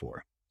that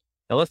before.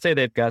 Now, let's say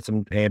they've got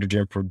some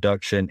androgen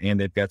production and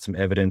they've got some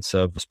evidence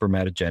of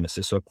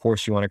spermatogenesis. So of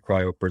course you want to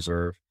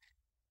cryopreserve.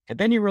 And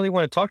then you really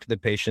want to talk to the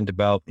patient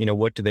about,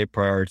 what do they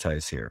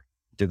prioritize here?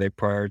 Do they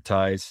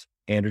prioritize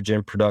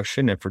androgen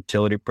production and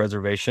fertility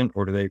preservation,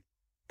 or do they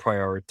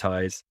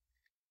prioritize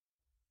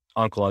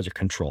oncologic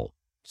control?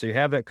 So you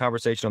have that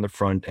conversation on the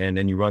front end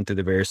and you run through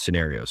the various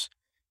scenarios.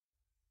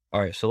 All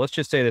right, so let's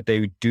just say that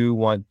they do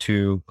want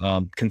to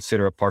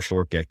consider a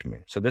partial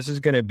orchiectomy. So this is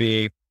going to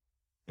be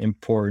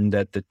important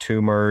that the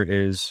tumor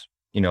is,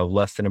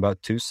 less than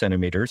about 2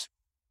 centimeters.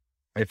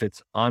 If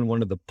it's on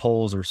one of the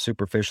poles or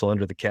superficial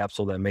under the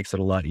capsule, that makes it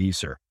a lot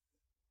easier.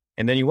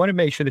 And then you want to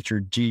make sure that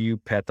your GU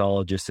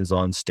pathologist is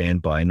on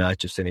standby, not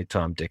just any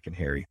Tom, Dick, and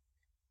Harry.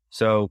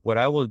 So what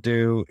I will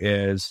do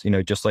is,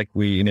 just like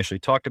we initially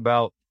talked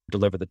about,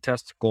 deliver the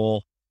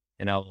testicle,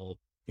 and I will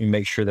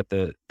make sure that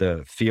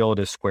the field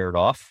is squared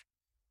off.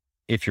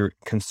 If you're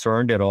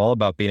concerned at all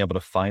about being able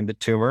to find the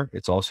tumor,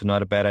 it's also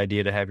not a bad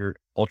idea to have your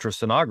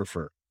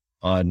ultrasonographer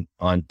on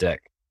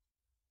deck.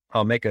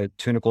 I'll make a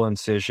tunicle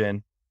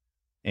incision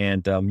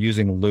and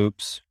using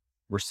loops,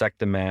 resect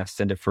the mass,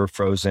 send it for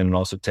frozen, and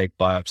also take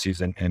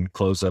biopsies and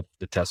close up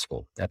the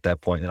testicle at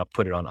that point. And I'll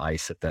put it on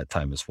ice at that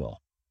time as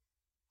well.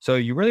 So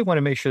you really want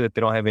to make sure that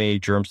they don't have any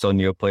germ cell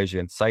neoplasia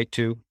in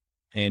situ,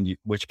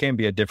 which can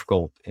be a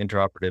difficult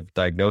intraoperative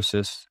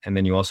diagnosis. And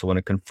then you also want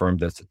to confirm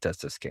that it's a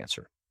testis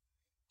cancer.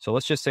 So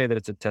let's just say that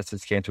it's a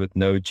testis cancer with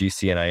no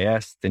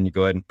GCNIS. Then you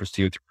go ahead and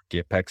proceed with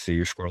your orchiopexy,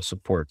 your scrotal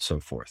support, so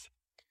forth.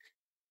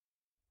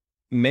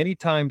 Many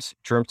times,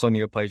 germ cell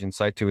neoplasia in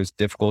situ is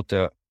difficult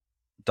to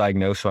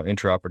diagnose on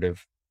intraoperative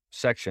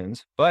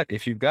sections. But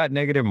if you've got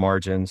negative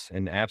margins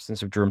and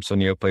absence of germ cell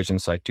neoplasia in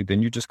situ,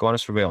 then you just go on a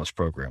surveillance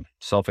program,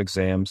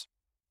 self-exams.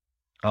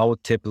 I will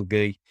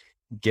typically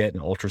get an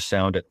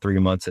ultrasound at 3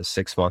 months, at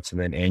 6 months, and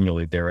then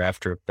annually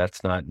thereafter.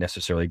 That's not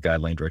necessarily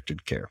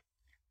guideline-directed care.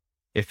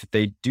 If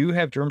they do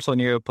have germ cell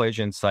neoplasia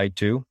in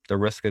situ, the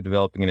risk of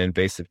developing an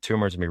invasive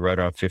tumor is going to be right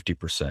around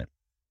 50%.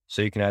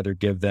 So you can either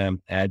give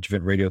them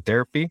adjuvant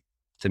radiotherapy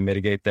to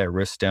mitigate that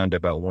risk down to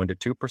about 1%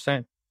 to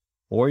 2%,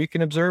 or you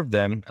can observe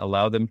them,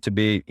 allow them to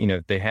be,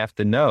 they have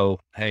to know,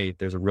 hey,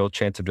 there's a real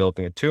chance of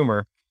developing a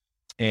tumor.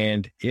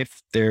 And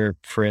if they're,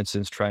 for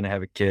instance, trying to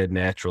have a kid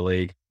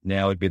naturally,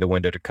 now would be the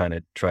window to kind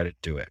of try to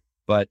do it.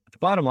 But the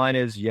bottom line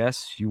is,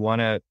 yes, you want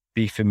to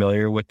be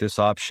familiar with this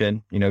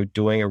option.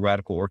 Doing a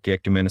radical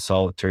orchiectomy in a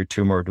solitary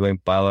tumor or doing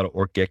bilateral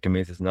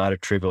orchiectomies is not a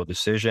trivial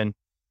decision.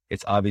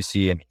 It's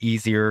obviously an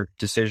easier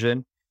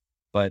decision,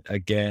 but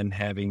again,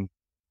 having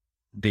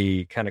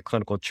the kind of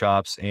clinical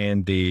chops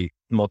and the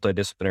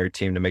multidisciplinary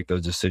team to make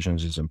those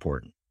decisions is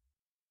important.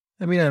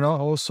 I mean, I know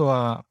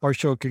also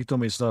partial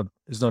orchiectomy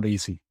is not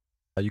easy.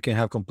 You can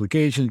have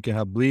complications, you can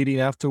have bleeding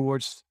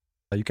afterwards,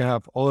 you can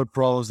have other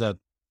problems that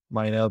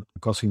might end up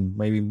causing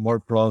maybe more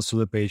problems to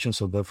the patient.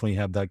 So definitely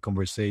have that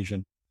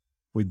conversation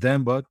with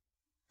them, but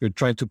you're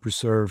trying to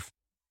preserve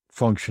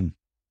function.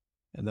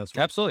 And that's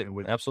absolutely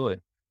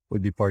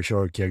with the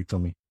partial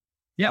orchiectomy.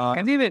 Yeah.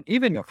 And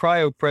even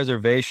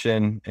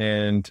cryopreservation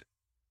and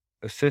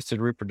assisted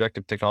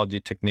reproductive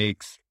technology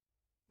techniques,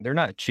 they're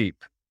not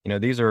cheap.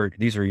 These are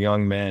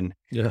young men.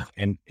 Yeah.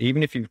 And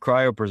even if you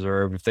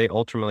cryopreserve, if they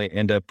ultimately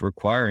end up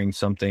requiring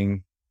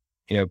something,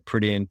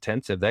 pretty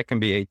intensive, that can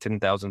be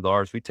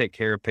 $10,000. We take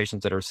care of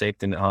patients that are safe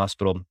in the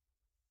hospital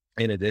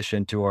in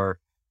addition to our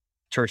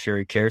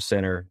tertiary care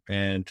center.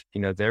 And,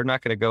 they're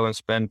not going to go and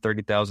spend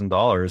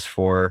 $30,000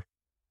 for,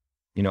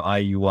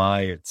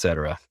 IUI, et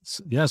cetera.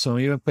 Yeah.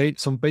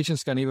 Some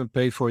patients can even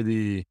pay for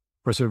the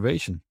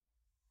preservation.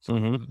 So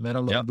let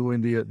alone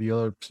doing the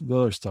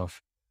other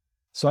stuff.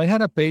 So I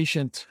had a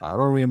patient, I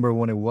don't remember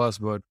when it was,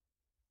 but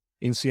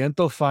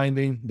incidental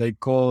finding, they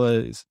call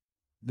it,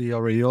 the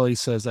radiologist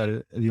says that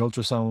the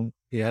ultrasound,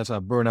 he has a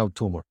burnout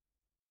tumor.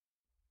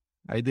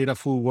 I did a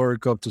full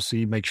workup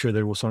to make sure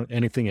there wasn't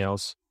anything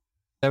else.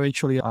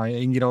 Eventually, I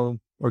ended up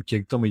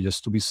orchiectomy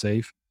just to be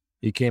safe.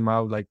 It came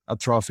out like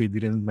atrophy,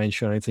 didn't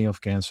mention anything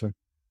of cancer.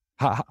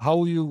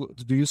 How do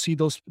you see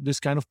this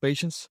kind of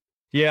patients?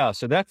 Yeah,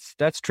 so that's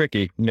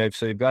tricky.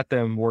 So you've got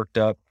them worked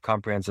up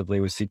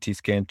comprehensively with CT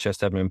scan,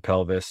 chest, abdomen,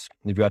 pelvis.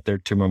 You've got their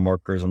tumor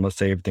markers, and let's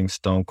say everything's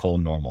stone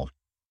cold normal.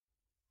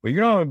 Well,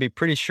 you're going to be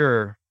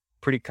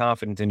pretty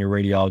confident in your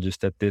radiologist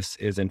that this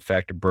is in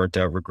fact a burnt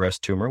out regressed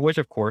tumor, which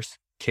of course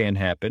can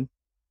happen.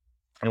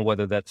 And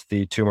whether that's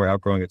the tumor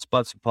outgrowing its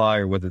blood supply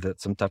or whether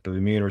that's some type of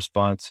immune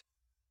response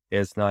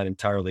is not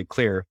entirely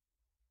clear.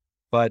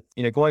 But,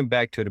 going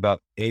back to it,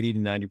 about 80 to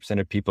 90%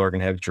 of people are going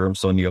to have germ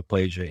cell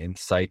neoplasia in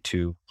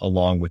situ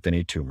along with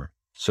any tumor.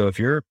 So if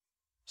you're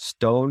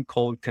stone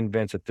cold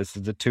convinced that this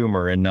is a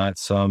tumor and not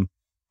some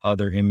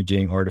other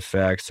imaging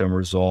artifact, some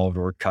resolved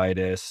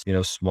orchitis,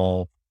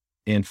 small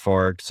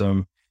infarct,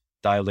 some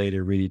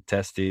dilated reedy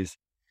testes,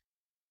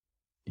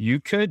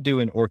 you could do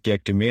an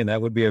orchiectomy, and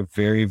that would be a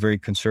very, very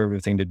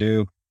conservative thing to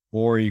do.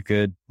 Or you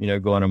could,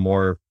 go on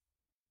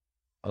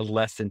a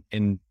less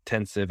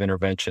intensive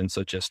intervention,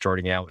 such as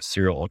starting out with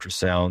serial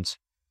ultrasounds,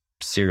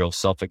 serial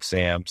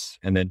self-exams,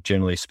 and then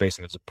generally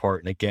spacing those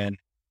apart. And again,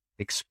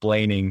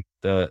 explaining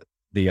the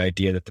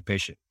idea that the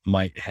patient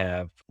might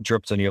have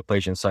germ cell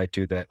neoplasia in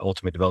situ that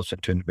ultimately develops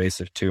into an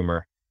invasive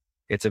tumor.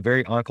 It's a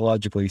very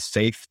oncologically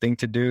safe thing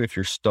to do if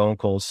you're stone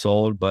cold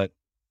sold, but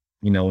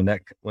when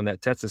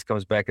that testis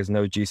comes back as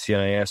no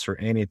GCNIS or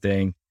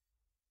anything,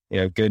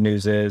 good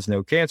news is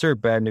no cancer.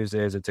 Bad news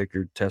is it took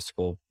your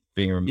testicle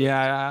being removed.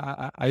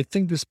 Yeah, I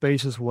think this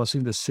patient was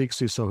in the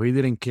 60s, so he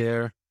didn't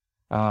care.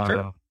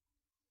 Sure.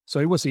 So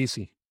it was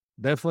easy.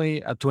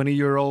 Definitely a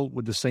 20-year-old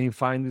with the same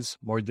findings,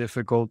 more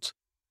difficult.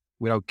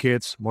 Without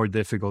kids, more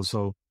difficult.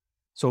 So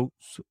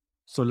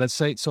let's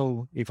say,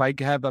 if I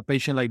have a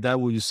patient like that,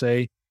 would you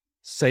say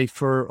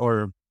safer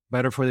or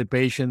better for the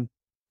patient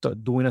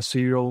doing a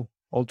serial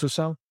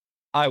ultrasound?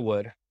 I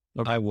would.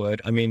 Okay. I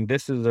would. I mean,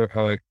 this is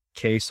a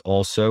case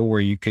also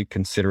where you could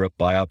consider a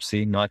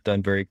biopsy, not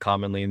done very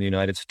commonly in the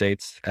United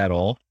States at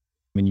all.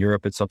 In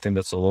Europe, it's something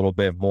that's a little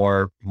bit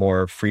more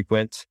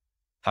frequent.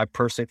 I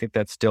personally think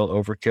that's still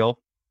overkill.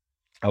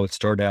 I would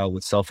start out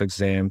with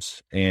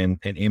self-exams and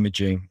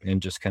imaging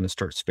and just kind of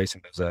start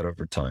spacing those out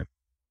over time.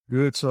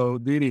 Good. So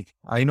Didi,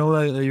 I know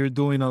that you're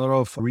doing a lot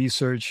of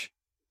research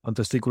on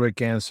testicular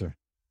cancer.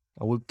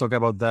 I will talk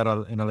about that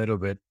in a little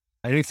bit.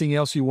 Anything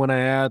else you want to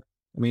add?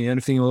 I mean,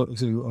 anything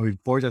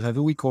important? I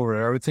think we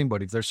covered everything,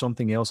 but if there's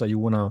something else that you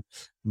want to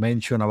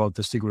mention about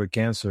testicular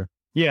cancer.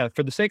 Yeah,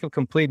 for the sake of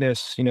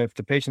completeness, if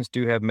the patients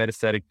do have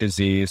metastatic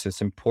disease,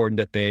 it's important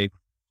that they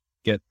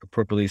get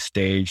appropriately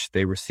staged.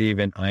 They receive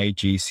an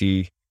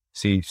IGCG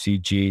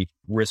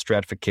risk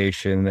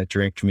stratification that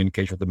during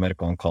communication with the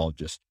medical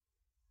oncologist.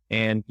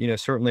 And,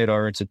 certainly at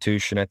our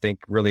institution, I think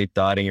really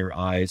dotting your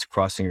I's,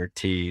 crossing your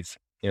T's.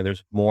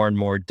 There's more and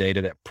more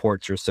data that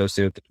ports are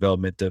associated with the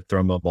development of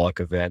thromboembolic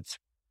events.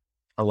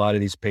 A lot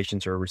of these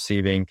patients are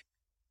receiving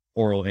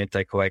oral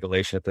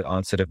anticoagulation at the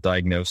onset of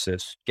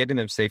diagnosis, getting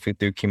them safely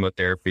through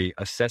chemotherapy,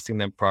 assessing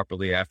them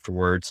properly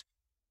afterwards.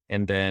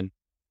 And then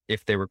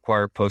if they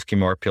require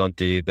post-chemo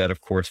RPLD, that of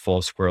course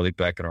falls squarely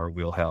back in our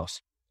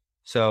wheelhouse.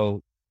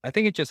 So I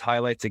think it just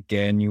highlights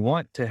again, you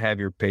want to have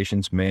your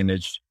patients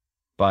managed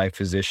by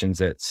physicians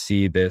that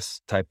see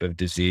this type of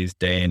disease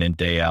day in and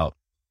day out.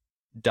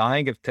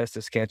 Dying of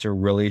testis cancer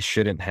really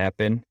shouldn't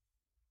happen,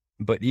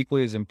 but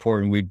equally as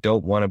important, we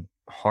don't want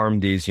to harm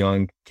these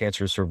young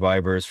cancer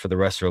survivors for the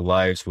rest of their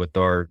lives with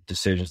our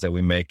decisions that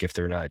we make if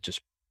they're not just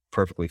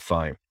perfectly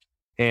fine.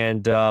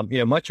 And,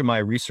 much of my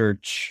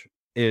research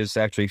is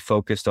actually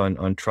focused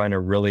on trying to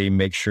really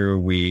make sure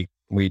we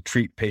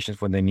treat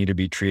patients when they need to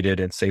be treated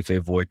and safely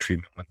avoid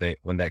treatment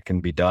when that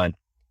can be done.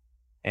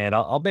 And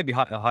I'll maybe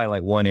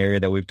highlight one area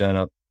that we've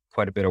done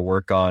quite a bit of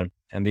work on,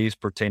 and these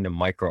pertain to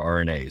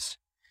microRNAs.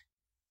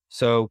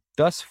 So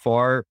thus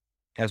far,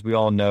 as we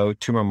all know,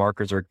 tumor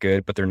markers are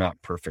good, but they're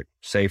not perfect.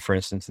 Say, for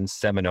instance, in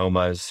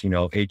seminomas,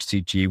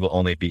 HCG will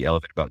only be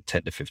elevated about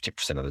 10 to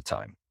 15% of the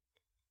time.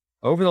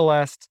 Over the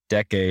last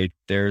decade,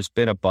 there's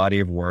been a body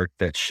of work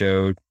that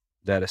showed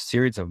that a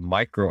series of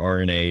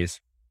microRNAs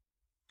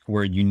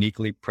were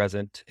uniquely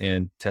present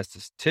in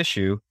testis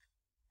tissue,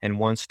 and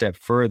one step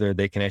further,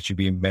 they can actually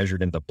be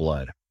measured in the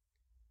blood.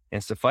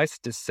 And suffice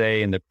it to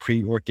say, in the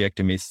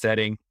pre-orchiectomy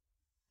setting,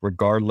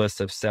 regardless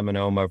of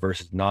seminoma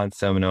versus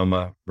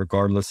non-seminoma,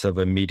 regardless of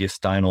a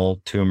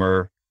mediastinal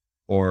tumor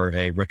or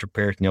a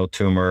retroperitoneal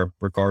tumor,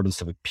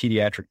 regardless of a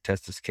pediatric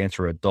testis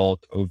cancer,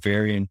 adult,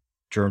 ovarian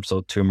germ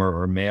cell tumor,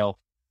 or male,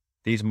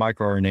 these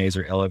microRNAs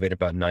are elevated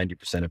about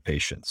 90% of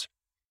patients.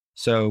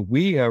 So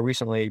we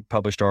recently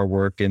published our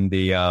work in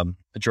the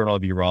Journal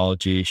of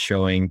Urology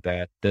showing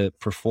that the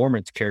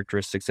performance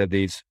characteristics of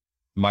these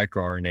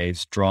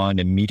microRNAs drawn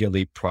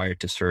immediately prior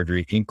to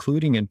surgery,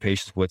 including in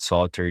patients with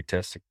solitary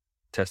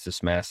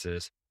testis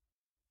masses,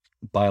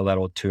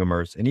 bilateral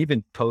tumors, and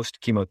even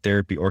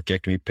post-chemotherapy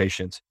orchiectomy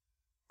patients,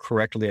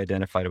 correctly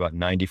identified about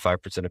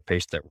 95% of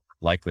patients that were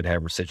likely to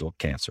have residual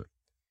cancer.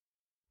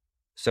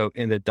 So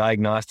in the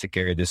diagnostic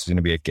area, this is going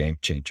to be a game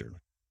changer.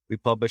 We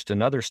published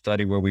another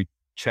study where we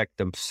checked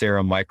the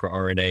serum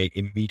microRNA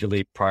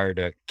immediately prior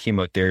to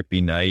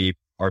chemotherapy naive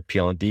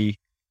RPLD.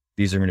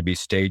 These are going to be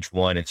stage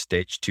 1 and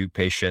stage 2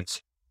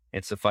 patients.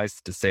 And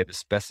suffice to say, the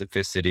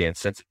specificity and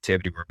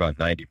sensitivity were about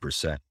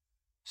 90%.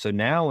 So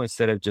now,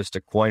 instead of just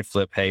a coin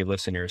flip, hey,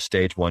 listen, you're a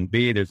stage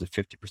 1B, there's a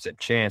 50%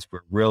 chance,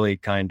 we're really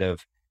kind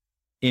of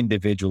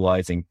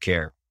individualizing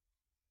care.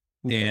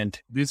 And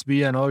this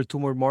be another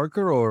tumor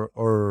marker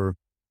or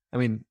I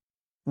mean,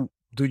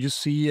 do you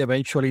see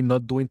eventually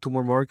not doing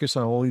tumor markers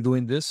and only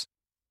doing this?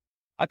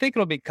 I think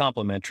it'll be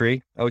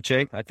complementary,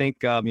 Oche. I think,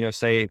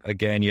 say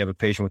again, you have a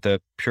patient with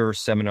a pure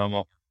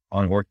seminoma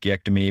on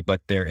orchiectomy,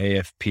 but their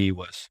AFP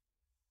was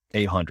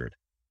 800.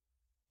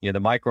 The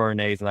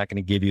microRNA is not going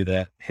to give you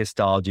that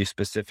histology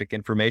specific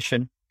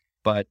information,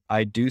 but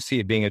I do see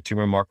it being a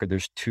tumor marker.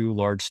 There's 2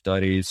 large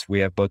studies.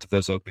 We have both of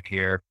those open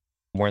here.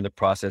 We're in the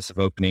process of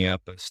opening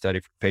up a study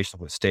for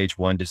patients with stage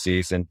 1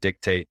 disease and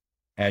dictate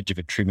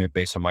adjuvant treatment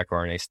based on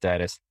microRNA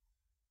status.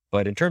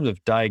 But in terms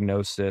of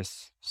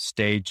diagnosis,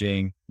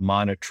 staging,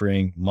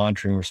 monitoring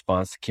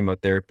response to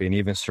chemotherapy, and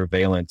even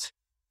surveillance,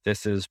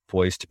 this is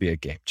poised to be a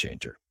game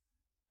changer.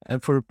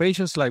 And for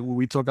patients, like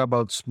we talk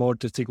about small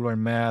testicular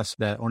mass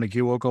that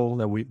unequivocal,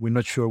 that we're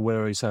not sure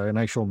whether it's an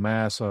actual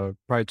mass or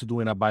prior to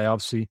doing a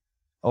biopsy,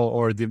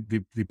 or the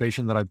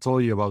patient that I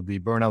told you about, the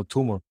burnout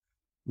tumor,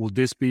 will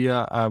this be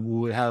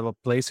will have a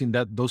place in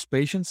those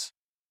patients?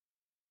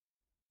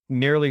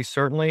 Nearly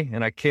certainly.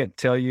 And I can't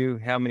tell you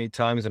how many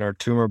times in our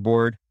tumor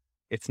board,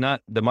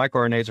 the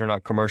microRNAs are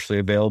not commercially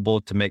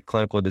available to make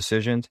clinical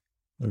decisions.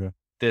 Okay.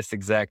 This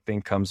exact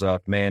thing comes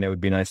up. Man, it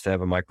would be nice to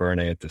have a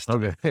microRNA at this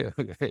time.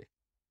 Okay.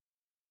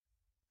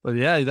 But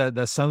yeah,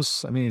 that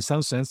sounds, it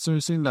sounds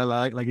interesting.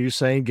 Like you're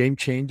saying, game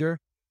changer.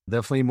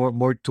 Definitely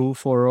more tool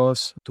for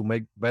us to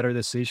make better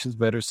decisions,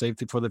 better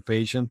safety for the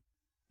patient.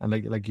 And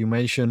like you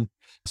mentioned,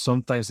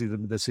 sometimes the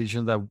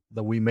decision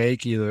that we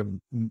make either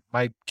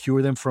might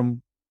cure them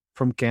from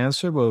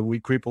cancer, but we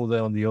cripple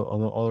them on the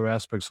other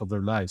aspects of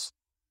their lives.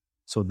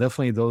 So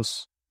definitely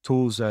those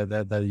tools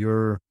that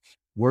you're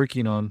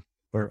working on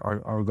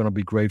are going to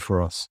be great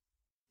for us.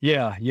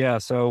 Yeah.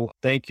 So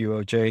thank you,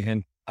 OJ.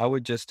 And I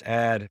would just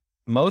add,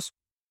 most,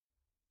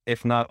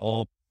 if not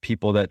all,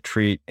 people that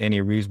treat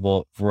any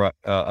reasonable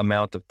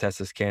amount of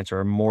testis cancer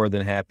are more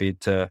than happy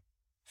to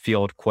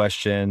field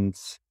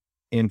questions,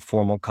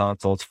 informal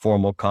consults,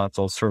 formal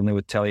consults. Certainly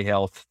with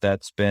telehealth,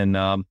 that's been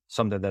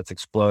something that's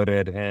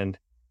exploded. And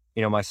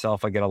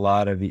myself, I get a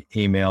lot of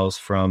emails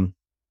from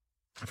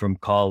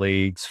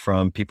colleagues,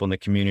 from people in the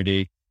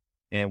community,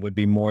 and would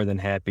be more than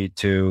happy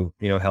to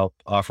help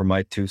offer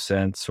my 2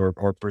 cents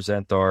or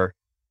present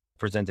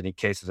any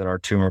cases in our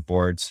tumor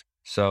boards.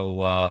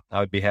 So I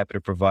would be happy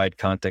to provide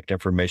contact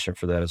information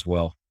for that as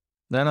well.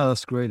 No,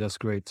 that's great. That's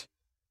great.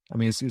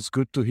 It's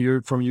good to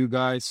hear from you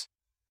guys,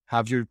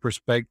 have your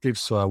perspective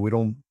so we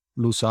don't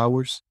lose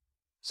ours.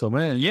 So,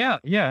 man. Yeah.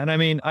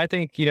 And I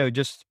think,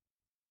 just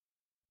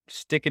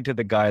sticking to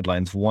the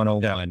guidelines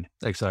 101.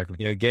 Yeah,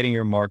 exactly. Getting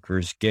your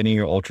markers, getting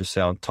your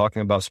ultrasound,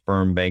 talking about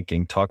sperm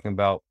banking, talking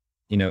about,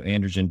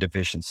 androgen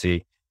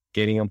deficiency,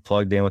 getting them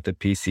plugged in with the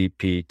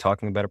PCP,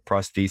 talking about a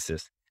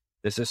prosthesis.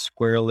 This is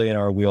squarely in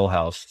our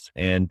wheelhouse.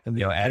 And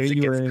as it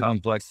gets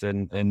complex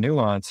and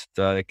nuanced,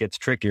 it gets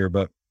trickier,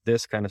 but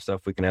this kind of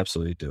stuff, we can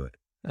absolutely do it.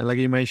 And like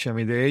you mentioned,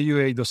 the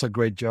AUA does a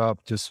great job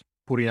just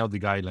putting out the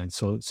guidelines.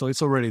 So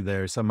it's already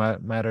there. It's a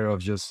matter of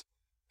just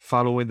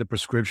following the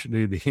prescription,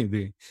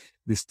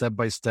 the step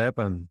by step,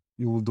 and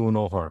you will do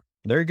no harm.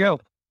 There you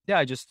go. Yeah,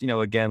 I just,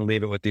 again,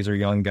 leave it with these are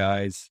young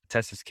guys.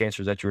 Testis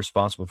cancer is actually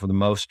responsible for the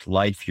most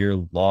life year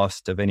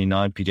lost of any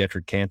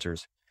non-pediatric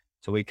cancers.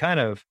 So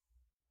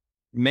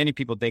many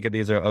people think of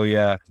these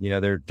are,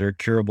 they're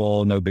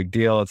curable, no big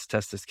deal. It's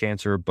testis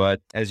cancer.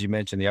 But as you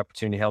mentioned, the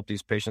opportunity to help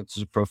these patients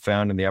is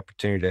profound, and the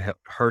opportunity to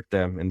hurt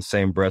them in the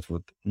same breath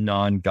with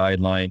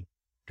non-guideline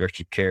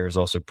directed care is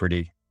also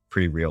pretty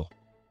real.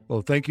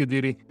 Well, thank you,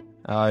 Didi.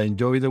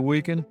 Enjoy the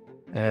weekend,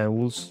 and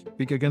we'll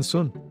speak again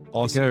soon.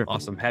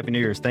 Awesome. Happy New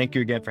Year's. Thank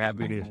you again for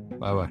having me.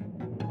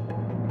 Bye-bye.